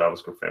modern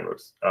JavaScript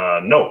frameworks?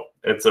 No,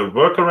 it's a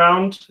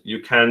workaround. You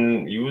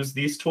can use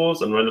these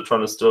tools, and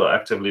Rendertron is still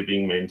actively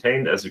being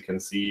maintained. As you can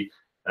see,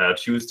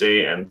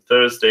 Tuesday and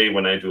Thursday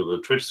when I do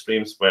the Twitch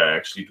streams where I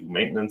actually do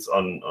maintenance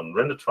on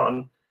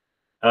Rendertron.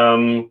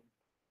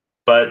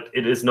 But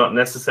it is not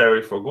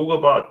necessary for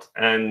Googlebot,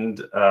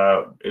 and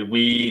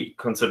we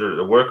consider it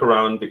a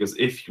workaround because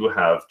if you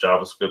have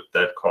JavaScript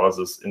that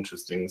causes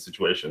interesting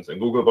situations in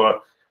Googlebot,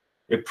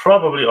 it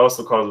probably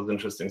also causes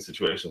interesting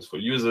situations for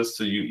users.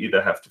 So you either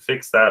have to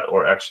fix that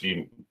or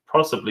actually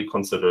possibly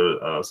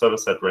consider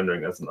server-side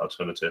rendering as an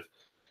alternative.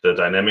 The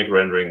dynamic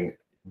rendering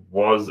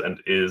was and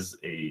is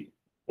a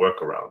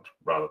workaround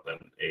rather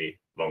than a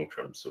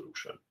long-term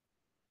solution.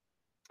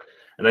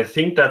 And I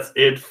think that's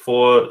it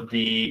for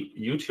the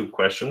YouTube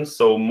questions.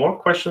 So more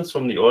questions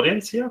from the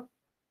audience here.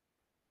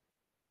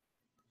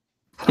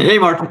 Hey,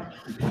 Martin.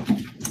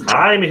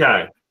 Hi,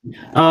 Michael.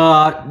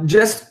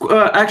 Just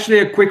actually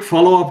a quick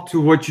follow-up to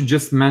what you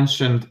just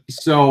mentioned.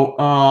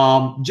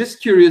 So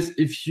just curious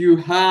if you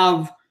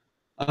have,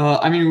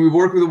 I mean, we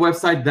work with a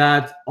website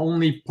that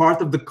only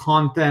part of the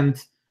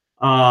content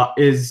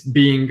is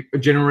being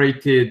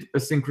generated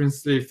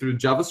asynchronously through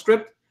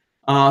JavaScript.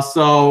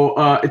 So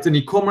it's an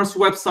e-commerce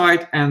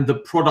website, and the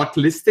product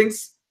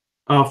listings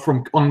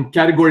on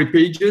category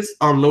pages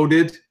are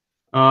loaded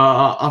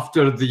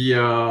after the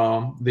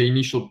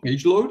initial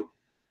page load.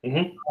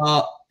 Mm-hmm.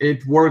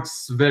 It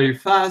works very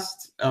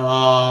fast.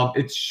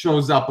 It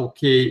shows up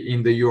okay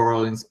in the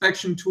URL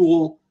inspection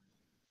tool.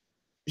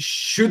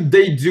 Should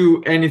they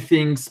do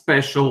anything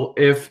special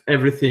if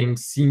everything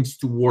seems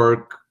to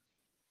work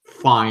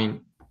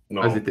fine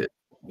as it is?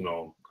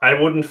 No, I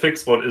wouldn't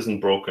fix what isn't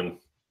broken.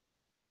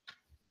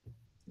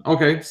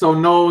 Okay, so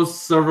no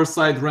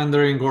server-side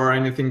rendering or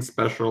anything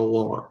special,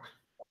 or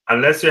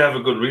unless you have a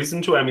good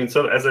reason to. I mean,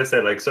 so as I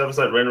said, like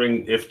server-side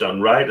rendering, if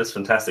done right, is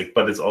fantastic,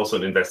 but it's also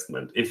an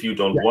investment. If you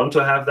don't want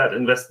to have that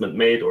investment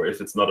made, or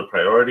if it's not a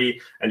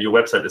priority and your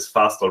website is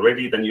fast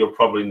already, then you're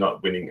probably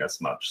not winning as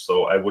much.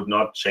 So I would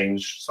not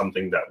change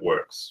something that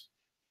works.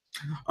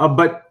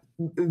 but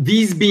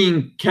these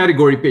being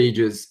category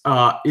pages,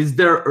 is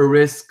there a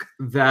risk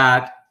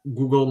that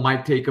Google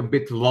might take a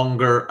bit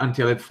longer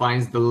until it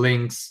finds the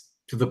links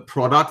to the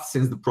products,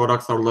 since the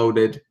products are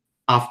loaded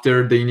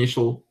after the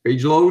initial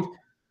page load?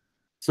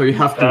 So you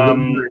have to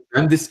render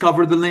and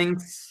discover the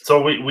links?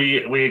 So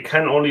we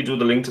can only do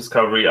the link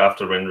discovery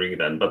after rendering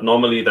then, but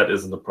normally that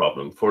isn't a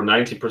problem. For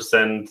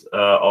 90%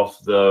 of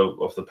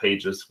the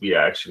pages, we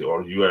are actually,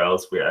 or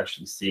URLs, we are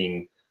actually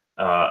seeing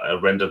a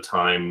render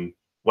time,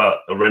 well,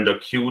 a render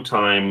queue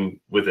time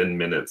within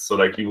minutes. So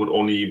like you would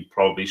only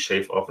probably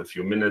shave off a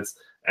few minutes.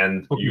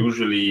 And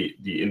usually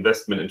the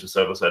investment into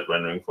server-side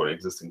rendering for an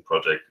existing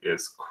project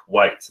is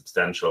quite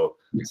substantial.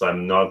 So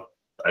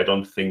I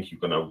don't think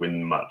you're gonna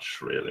win much,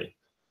 really.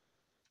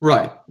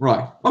 Right.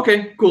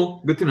 Okay,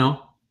 cool. Good to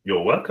know.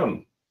 You're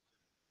welcome.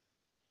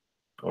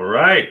 All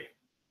right.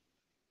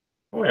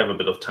 We have a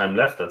bit of time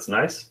left. That's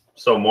nice.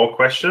 So more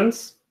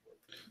questions?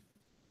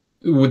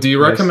 Do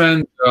you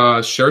recommend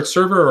shared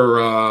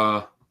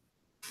server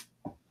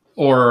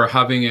or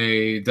having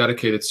a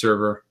dedicated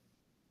server?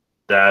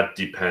 That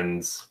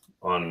depends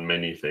on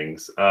many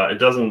things. It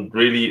doesn't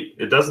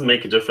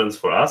make a difference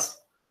for us.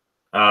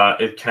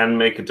 It can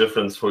make a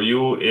difference for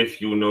you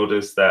if you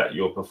notice that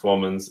your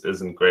performance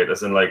isn't great,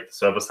 as in like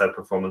server-side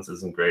performance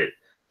isn't great.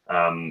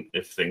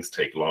 If things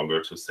take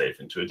longer to save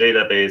into a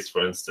database,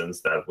 for instance,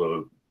 that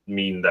will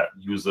mean that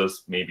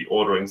users maybe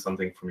ordering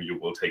something from you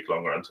will take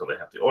longer until they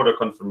have the order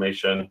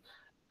confirmation.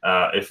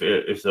 If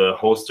the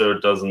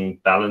hoster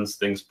doesn't balance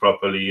things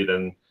properly,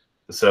 then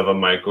the server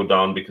might go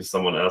down because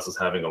someone else is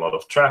having a lot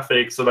of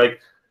traffic. So like,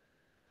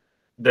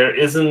 there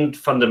isn't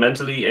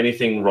fundamentally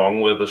anything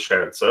wrong with a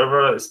shared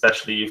server,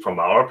 especially from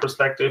our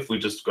perspective. We're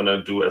just going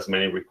to do as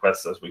many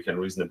requests as we can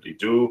reasonably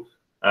do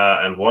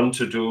and want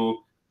to do.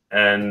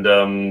 And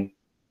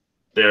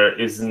there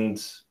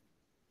isn't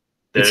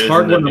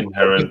an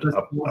inherent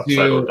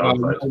upside or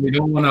downside. We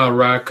don't want to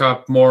rack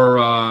up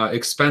more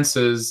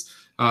expenses.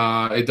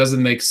 It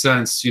doesn't make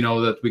sense,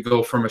 that we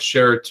go from a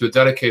shared to a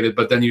dedicated,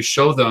 but then you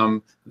show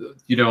them,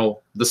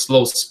 the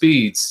slow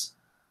speeds.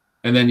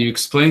 And then you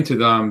explain to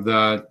them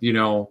that,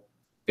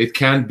 it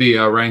can be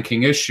a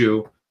ranking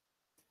issue.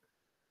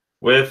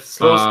 With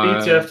slow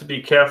speeds, you have to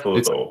be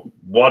careful, though.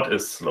 What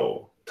is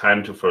slow?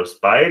 Time to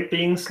first byte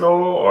being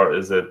slow? Or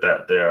is it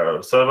that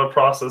their server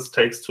process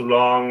takes too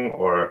long?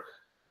 Or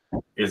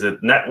is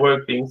it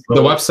network being slow?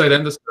 The website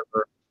and the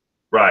server.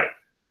 Right.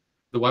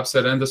 The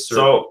website and the server.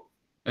 So,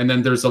 and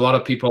then there's a lot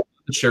of people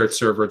on the shared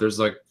server. There's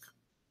like...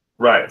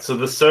 Right. So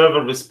the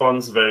server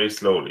responds very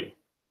slowly.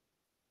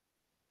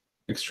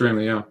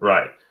 Extremely, yeah.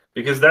 Right.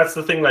 Because that's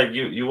the thing, like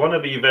you want to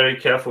be very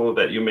careful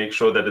that you make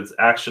sure that it's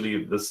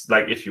actually this,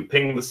 like if you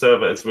ping the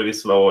server, it's really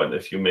slow. And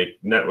if you make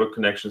network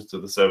connections to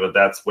the server,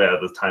 that's where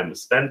the time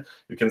is spent.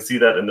 You can see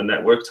that in the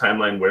network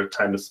timeline where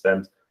time is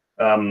spent.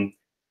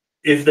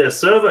 If their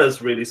server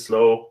is really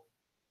slow,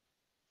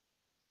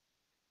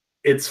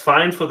 it's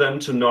fine for them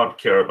to not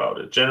care about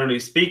it. Generally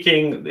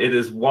speaking, it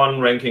is one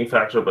ranking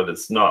factor, but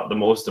it's not the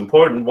most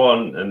important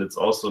one. And it's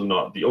also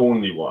not the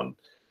only one.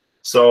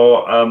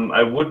 So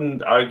I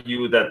wouldn't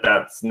argue that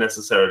that's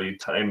necessarily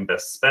time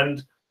best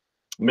spent.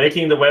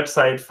 Making the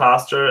website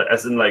faster,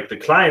 as in like the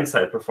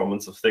client-side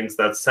performance of things,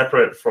 that's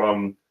separate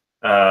from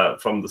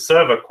the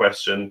server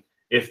question.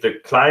 If the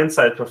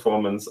client-side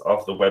performance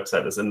of the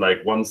website is in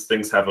like once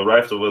things have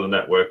arrived over the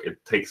network,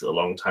 it takes a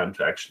long time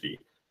to actually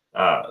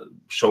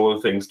show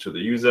things to the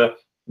user.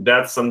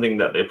 That's something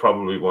that they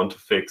probably want to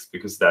fix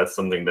because that's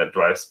something that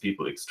drives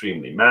people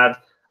extremely mad.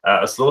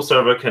 A slow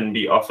server can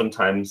be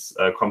oftentimes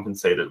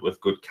compensated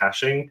with good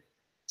caching.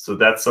 So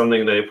that's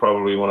something they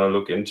probably want to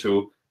look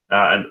into.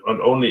 And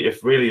only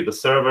if really the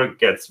server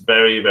gets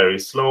very, very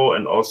slow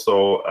and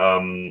also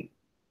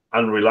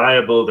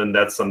unreliable, then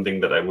that's something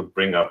that I would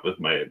bring up with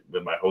my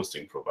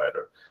hosting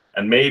provider.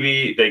 And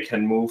maybe they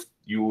can move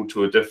you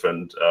to a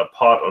different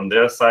part on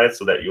their side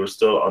so that you're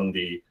still on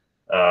the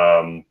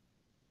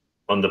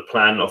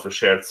plan of a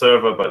shared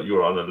server, but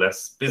you're on a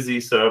less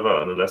busy server,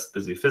 on a less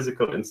busy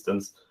physical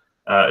instance.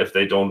 If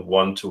they don't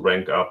want to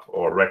rank up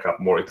or rack up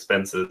more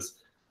expenses.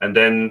 And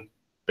then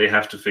they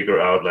have to figure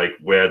out like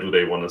where do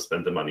they want to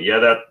spend the money.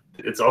 Yeah,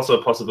 it's also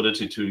a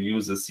possibility to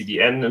use a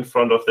CDN in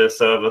front of their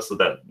server so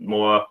that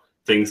more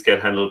things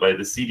get handled by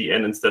the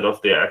CDN instead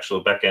of their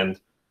actual backend.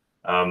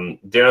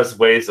 There's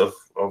ways of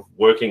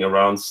working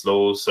around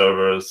slow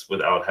servers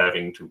without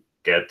having to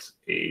get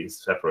a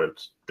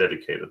separate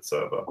dedicated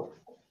server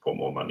for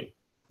more money.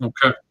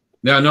 Okay.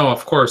 Yeah, no,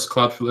 of course,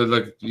 Cloudflare,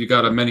 like you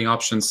got many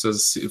options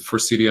for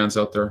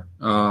CDNs out there.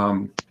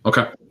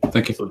 Okay,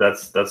 thank you. So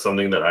that's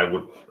something that I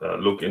would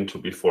look into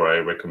before I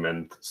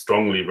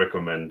strongly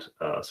recommend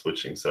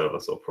switching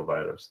servers or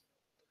providers.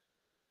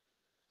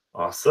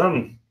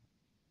 Awesome.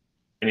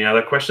 Any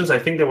other questions? I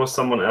think there was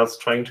someone else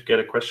trying to get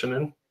a question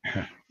in.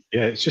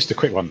 Yeah, it's just a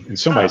quick one. In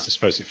some ways, I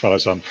suppose it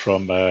follows on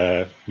from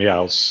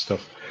Mial's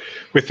stuff.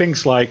 With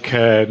things like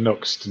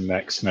Nuxt and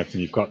Next and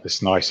everything, you've got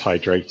this nice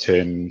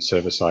hydrating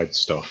server-side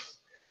stuff.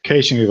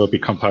 Occasionally, there'll be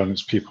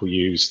components people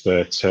use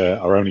that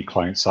are only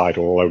client-side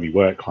or will only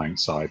work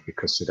client-side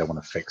because they don't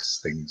want to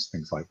fix things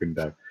like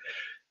window.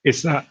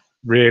 Is that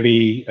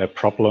really a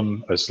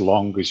problem as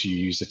long as you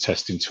use the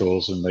testing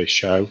tools and they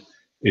show?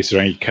 Is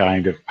there any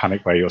kind of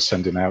panic where you're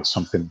sending out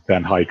something,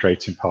 then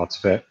hydrating part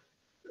of it?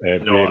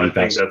 No, really, I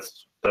think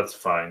that's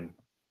fine.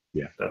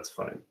 Yeah, that's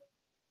fine.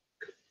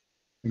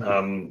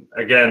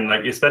 Again,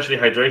 like especially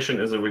hydration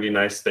is a really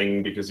nice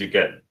thing because you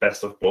get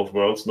best of both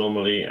worlds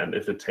normally, and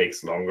if it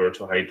takes longer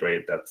to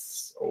hydrate,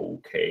 that's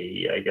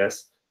okay, I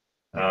guess.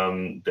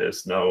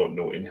 There's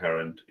no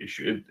inherent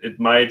issue.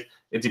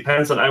 It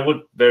depends on. I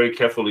would very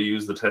carefully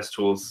use the test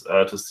tools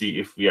to see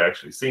if we are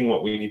actually seeing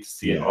what we need to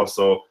see, and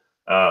also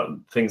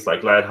things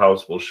like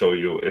Lighthouse will show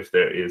you if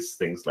there is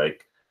things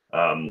like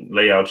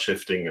layout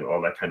shifting and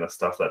all that kind of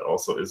stuff that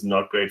also is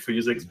not great for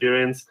user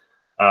experience.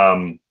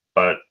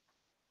 But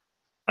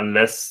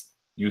unless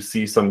you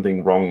see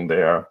something wrong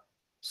there,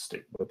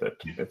 stick with it.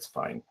 It's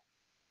fine.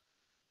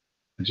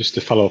 And just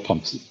to follow up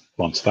onto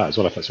that as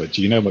well, if that's right,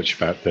 do you know much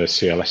about the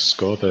CLS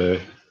score,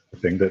 the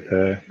thing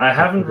that I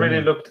haven't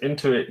really looked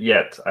into it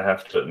yet, I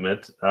have to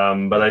admit,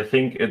 but I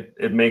think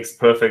it makes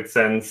perfect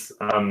sense,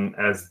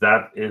 as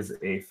that is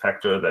a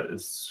factor that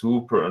is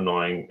super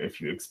annoying if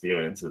you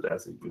experience it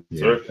as a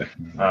user.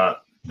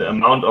 The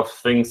amount of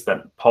things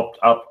that popped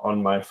up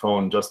on my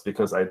phone just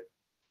because I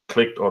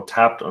clicked or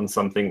tapped on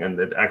something and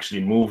it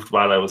actually moved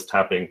while I was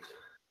tapping,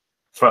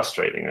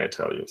 frustrating, I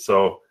tell you.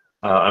 So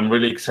I'm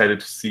really excited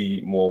to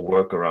see more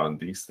work around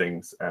these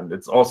things, and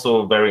it's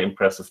also very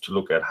impressive to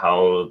look at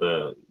how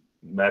the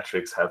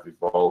metrics have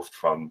evolved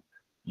from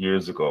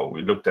years ago.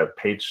 We looked at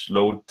page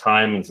load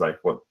time. It's like,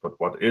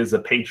 what is a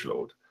page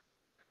load?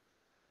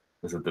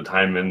 Is it the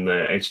time when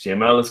the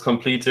HTML is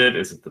completed?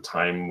 Is it the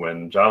time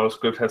when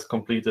JavaScript has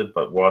completed?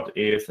 But what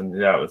if? And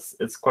yeah,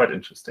 it's quite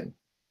interesting.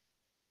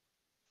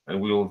 And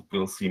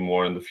we'll see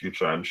more in the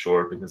future, I'm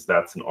sure, because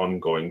that's an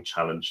ongoing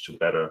challenge to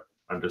better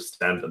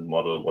understand and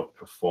model what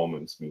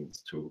performance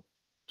means to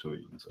a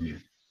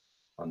user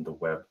on the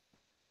web.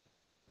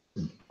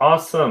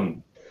 Awesome.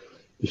 Do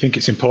you think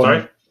it's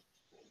important? Sorry?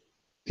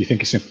 Do you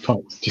think it's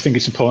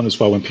important as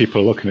well when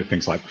people are looking at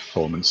things like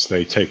performance,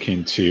 they take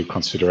into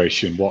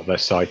consideration what their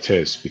site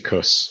is,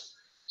 because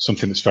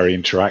something that's very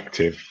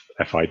interactive,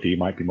 FID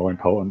might be more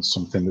important.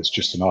 Something that's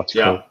just an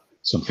article,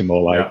 something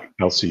more like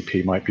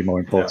LCP might be more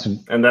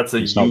important. And that's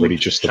it's not really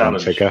just the one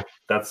figure.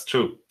 That's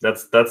true.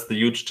 That's the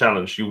huge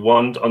challenge. You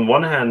want, on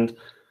one hand,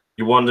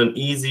 you want an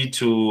easy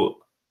to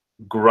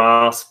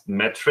grasp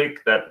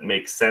metric that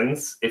makes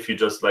sense if you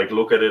just like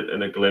look at it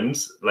in a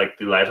glimpse, like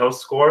the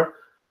Lighthouse score.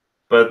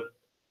 But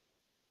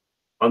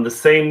at the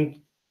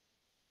same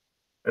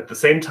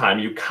time,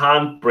 you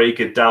can't break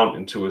it down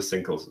into a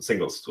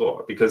single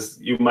score, because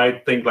you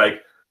might think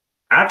like,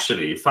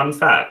 actually, fun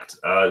fact,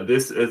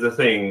 this is a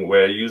thing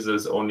where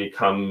users only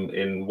come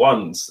in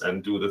once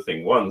and do the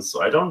thing once.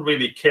 So I don't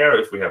really care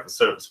if we have a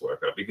service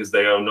worker because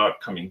they are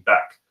not coming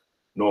back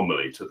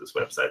normally to this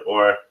website.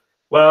 Or,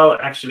 well,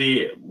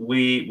 actually,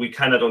 we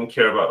kind of don't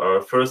care about our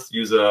first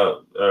user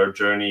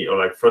journey or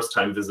like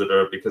first-time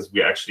visitor, because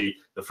we actually,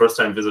 the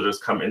first-time visitors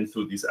come in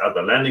through these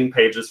other landing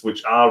pages,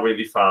 which are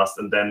really fast,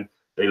 and then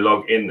they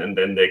log in and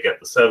then they get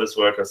the service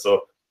worker.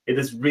 So it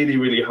is really,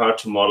 really hard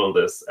to model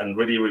this and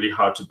really, really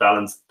hard to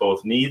balance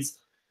both needs,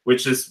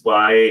 which is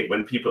why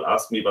when people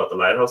ask me about the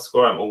Lighthouse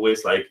score, I'm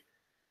always like,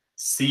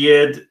 see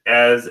it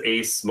as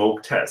a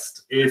smoke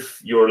test.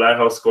 If your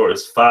Lighthouse score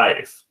is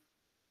 5,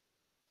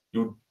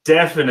 you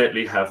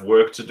definitely have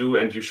work to do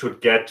and you should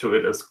get to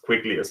it as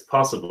quickly as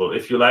possible.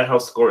 If your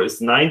Lighthouse score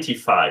is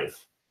 95,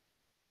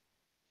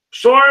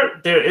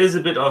 sure, there is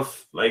a bit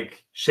of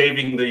like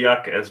shaving the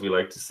yuck, as we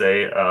like to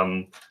say.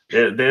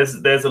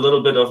 There's a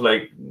little bit of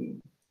like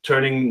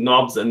turning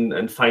knobs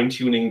and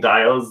fine-tuning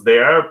dials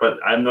there, but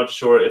I'm not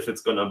sure if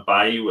it's going to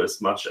buy you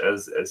as much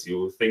as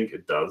you think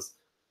it does.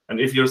 And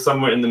if you're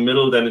somewhere in the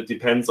middle, then it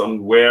depends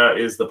on where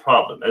is the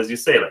problem. As you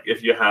say, like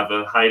if you have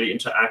a highly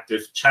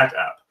interactive chat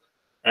app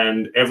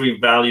and every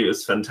value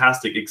is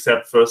fantastic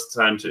except first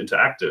time to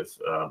interactive,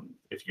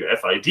 if your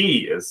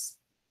FID is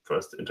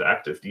first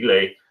interactive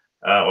delay,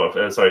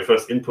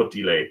 first input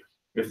delay,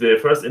 if the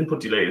first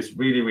input delay is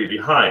really, really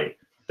high,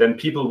 then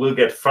people will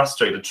get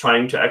frustrated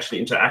trying to actually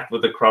interact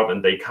with the crowd,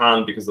 and they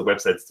can't because the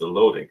website's still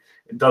loading.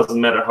 It doesn't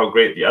matter how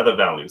great the other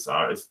values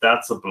are. If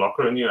that's a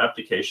blocker in your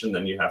application,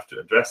 then you have to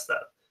address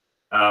that.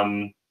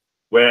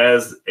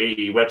 Whereas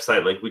a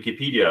website like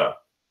Wikipedia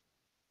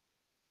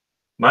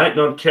might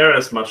not care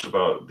as much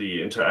about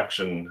the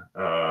interaction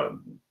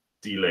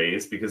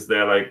delays, because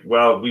they're like,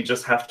 well, we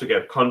just have to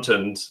get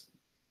content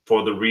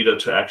for the reader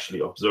to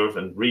actually observe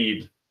and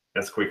read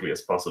as quickly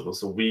as possible.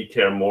 So we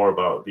care more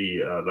about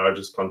the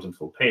largest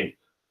contentful pane.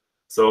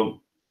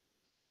 So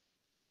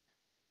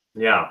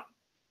yeah,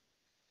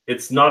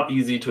 it's not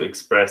easy to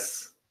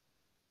express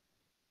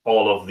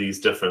all of these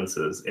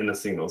differences in a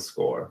single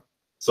score.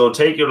 So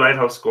take your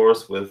Lighthouse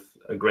scores with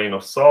a grain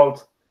of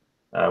salt,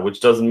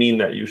 which doesn't mean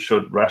that you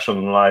should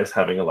rationalize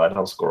having a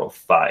Lighthouse score of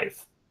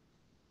 5.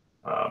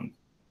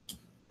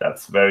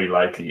 That's very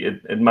likely.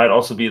 It might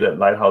also be that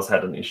Lighthouse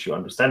had an issue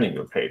understanding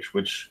your page,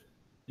 which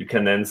you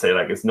can then say,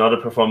 like, it's not a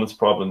performance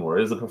problem or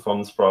is a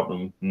performance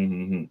problem.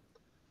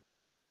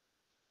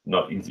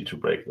 Not easy to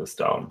break this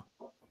down.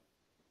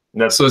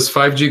 So is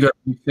 5G going to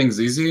make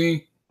things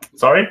easy?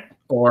 Sorry?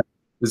 Or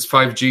is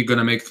 5G going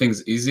to make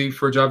things easy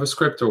for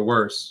JavaScript or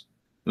worse?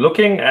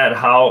 Looking at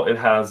how it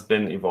has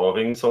been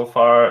evolving so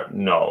far,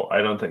 no,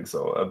 I don't think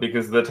so.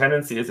 Because the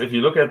tendency is, if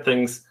you look at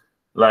things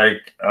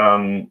like,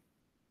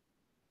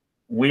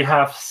 we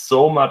have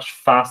so much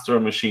faster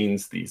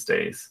machines these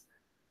days,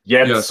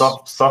 yet Yes.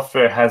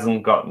 software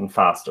hasn't gotten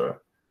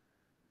faster.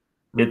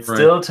 It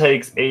still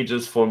takes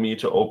ages for me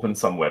to open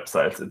some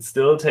websites. It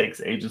still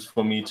takes ages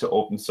for me to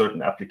open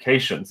certain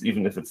applications,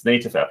 even if it's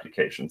native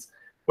applications,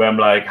 where I'm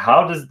like,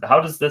 how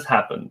does this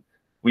happen?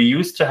 We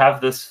used to have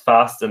this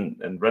fast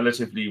and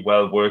relatively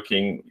well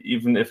working,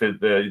 even if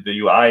the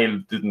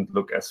UI didn't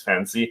look as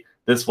fancy.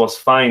 This was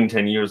fine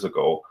 10 years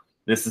ago.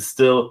 This is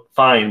still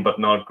fine, but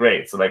not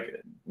great. So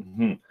like,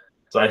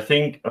 so I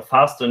think a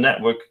faster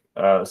network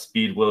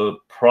speed will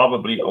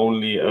probably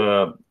only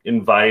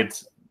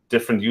invite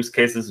different use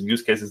cases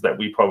that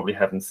we probably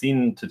haven't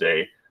seen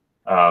today.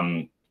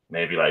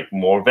 Maybe like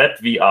more web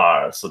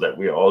VR, so that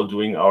we're all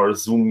doing our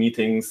Zoom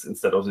meetings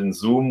instead of in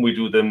Zoom, we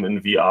do them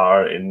in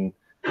VR in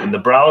the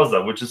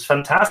browser, which is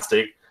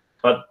fantastic,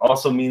 but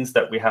also means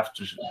that we have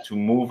to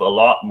move a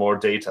lot more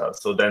data.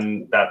 So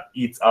then that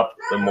eats up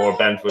the more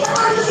bandwidth,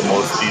 the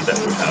more speed that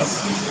we have.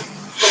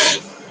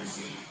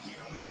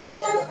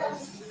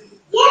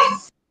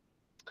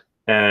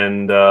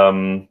 And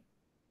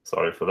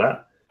sorry for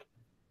that.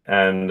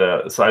 And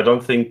so I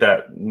don't think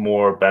that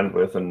more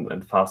bandwidth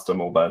and faster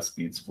mobile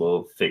speeds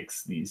will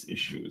fix these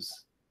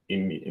issues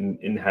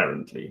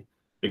inherently,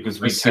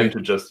 because we tend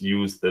to just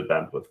use the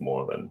bandwidth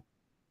more than.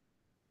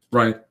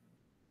 Right.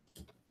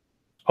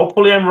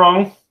 Hopefully I'm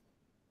wrong.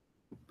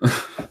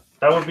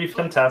 That would be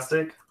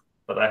fantastic,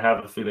 but I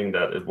have a feeling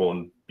that it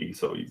won't be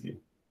so easy.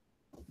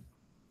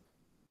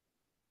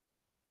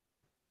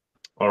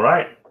 All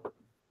right.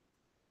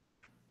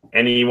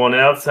 Anyone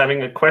else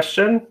having a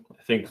question?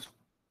 I think it's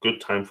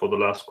good time for the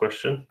last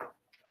question.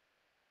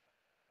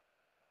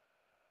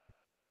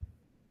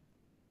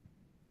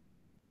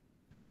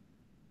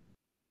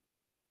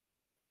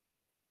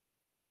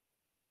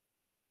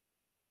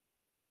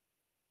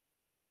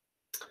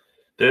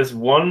 There's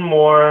one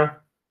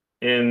more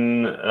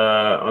on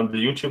the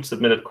YouTube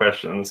submitted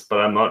questions, but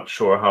I'm not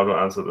sure how to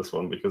answer this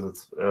one because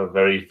it's a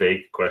very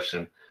vague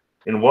question.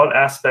 In what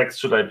aspects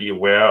should I be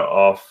aware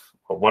of,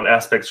 or what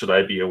aspects should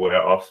I be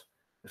aware of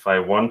if I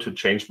want to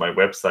change my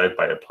website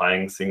by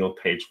applying single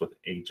page with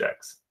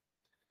Ajax?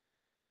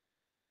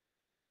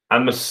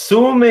 I'm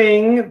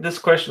assuming this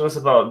question is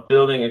about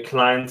building a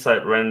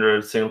client-side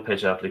rendered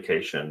single-page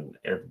application,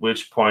 at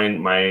which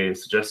point my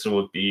suggestion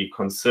would be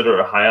consider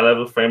a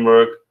higher-level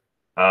framework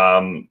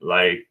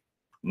like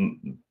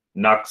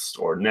Nuxt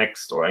or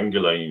Next or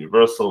Angular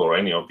Universal or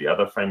any of the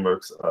other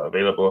frameworks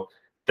available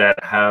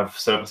that have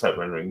server-side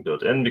rendering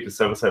built in, because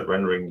server-side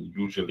rendering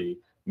usually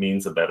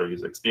means a better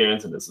user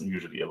experience and is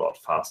usually a lot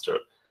faster.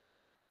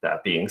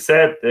 That being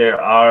said,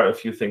 there are a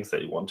few things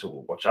that you want to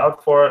watch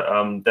out for.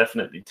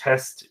 Definitely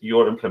test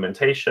your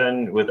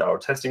implementation with our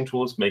testing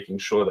tools, making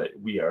sure that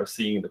we are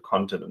seeing the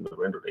content in the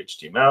rendered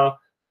HTML.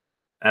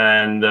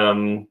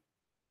 And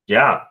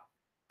yeah,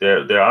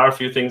 there are a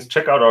few things.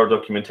 Check out our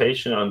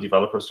documentation on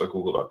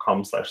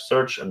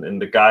developers.google.com/search. And in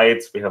the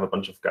guides, we have a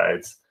bunch of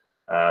guides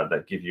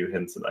that give you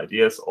hints and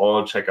ideas.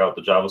 Or check out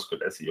the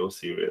JavaScript SEO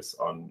series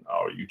on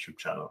our YouTube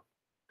channel.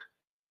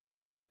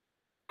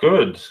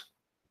 Good.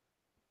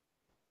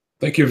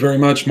 Thank you very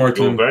much,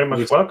 Martin. You're very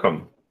much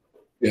welcome.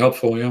 Be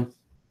helpful, yeah.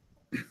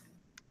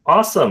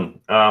 Awesome.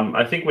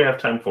 I think we have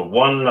time for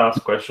one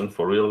last question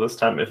for real this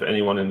time, if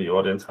anyone in the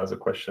audience has a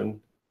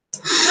question.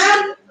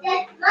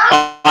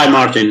 Hi,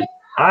 Martin.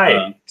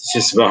 Hi. This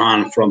is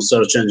Vahan from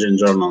Search Engine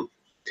Journal.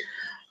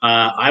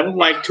 I would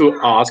like to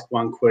ask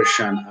one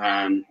question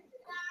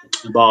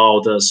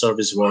about the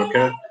service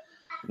worker.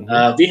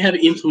 We have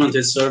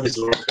implemented service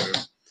worker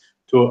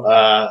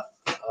to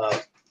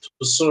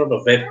serve a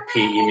WebP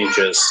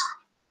images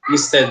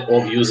instead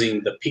of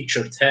using the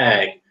picture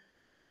tag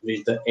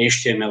with the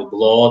HTML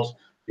bloat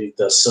with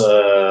the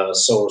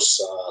source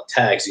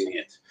tags in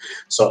it.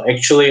 So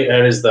actually,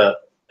 there is the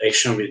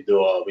action we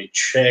do. We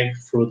check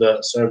through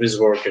the service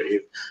worker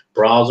if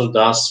browser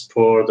does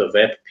support the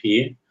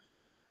WebP.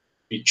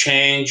 We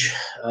change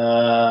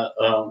the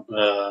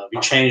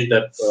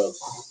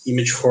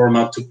image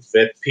format to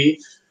WebP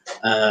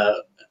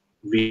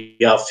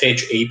via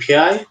Fetch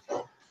API.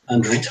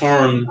 And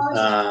return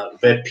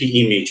WebP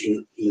image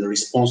in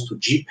response to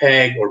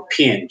JPEG or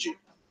PNG.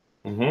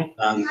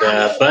 And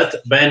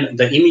but when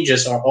the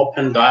images are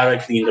opened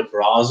directly in the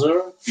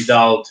browser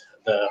without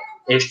the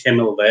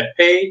HTML web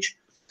page,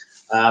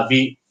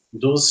 we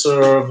do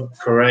serve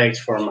correct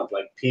format,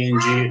 like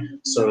PNG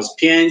serves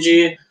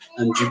PNG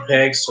and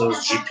JPEG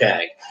serves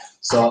JPEG.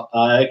 So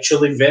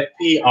actually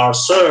WebP are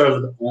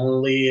served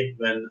only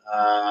when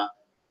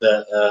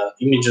the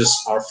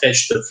images are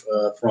fetched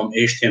from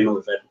HTML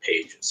web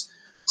pages.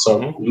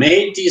 So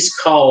may this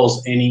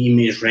cause any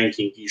image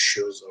ranking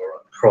issues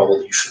or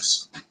crawl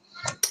issues?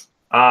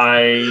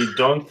 I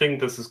don't think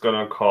this is going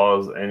to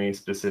cause any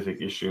specific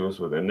issues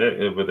with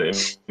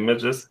the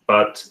images,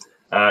 but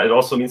it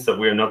also means that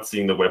we're not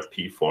seeing the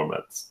WebP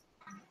formats.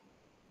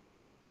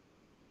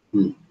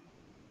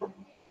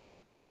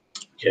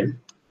 Okay.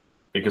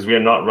 Because we are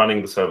not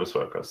running the service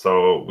worker,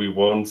 so we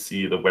won't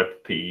see the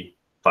WebP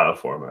file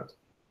format.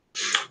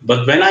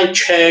 But when I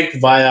check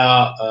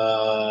via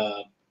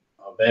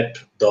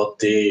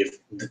web.dev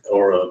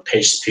or a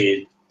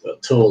PageSpeed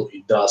tool,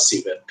 it does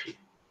see WebP.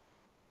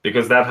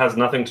 Because that has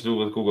nothing to do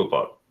with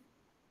Googlebot.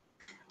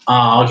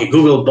 Okay,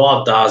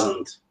 Googlebot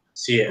doesn't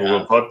see it.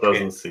 Googlebot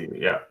doesn't see,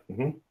 yeah.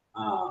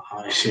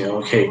 I see,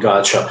 okay,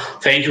 gotcha.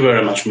 Thank you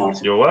very much,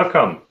 Martin. You're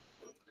welcome.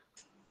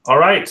 All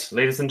right,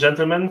 ladies and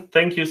gentlemen,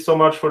 thank you so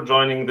much for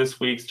joining this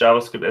week's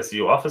JavaScript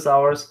SEO office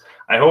hours.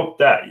 I hope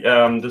that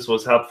this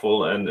was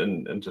helpful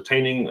and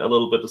entertaining a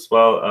little bit as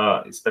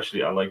well,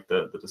 especially I like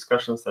the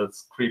discussions that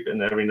creep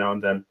in every now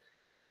and then.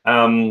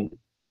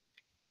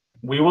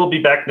 We will be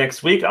back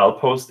next week. I'll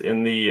post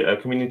in the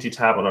community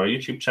tab on our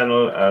YouTube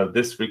channel.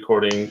 This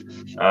recording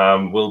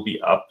will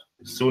be up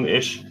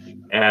soon-ish.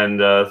 And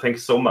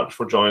thanks so much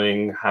for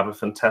joining. Have a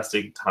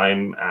fantastic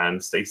time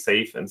and stay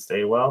safe and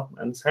stay well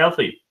and stay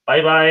healthy.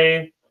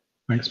 Bye-bye.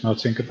 Thanks,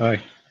 Martin.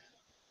 Goodbye.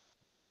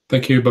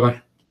 Thank you.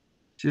 Bye-bye.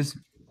 Cheers.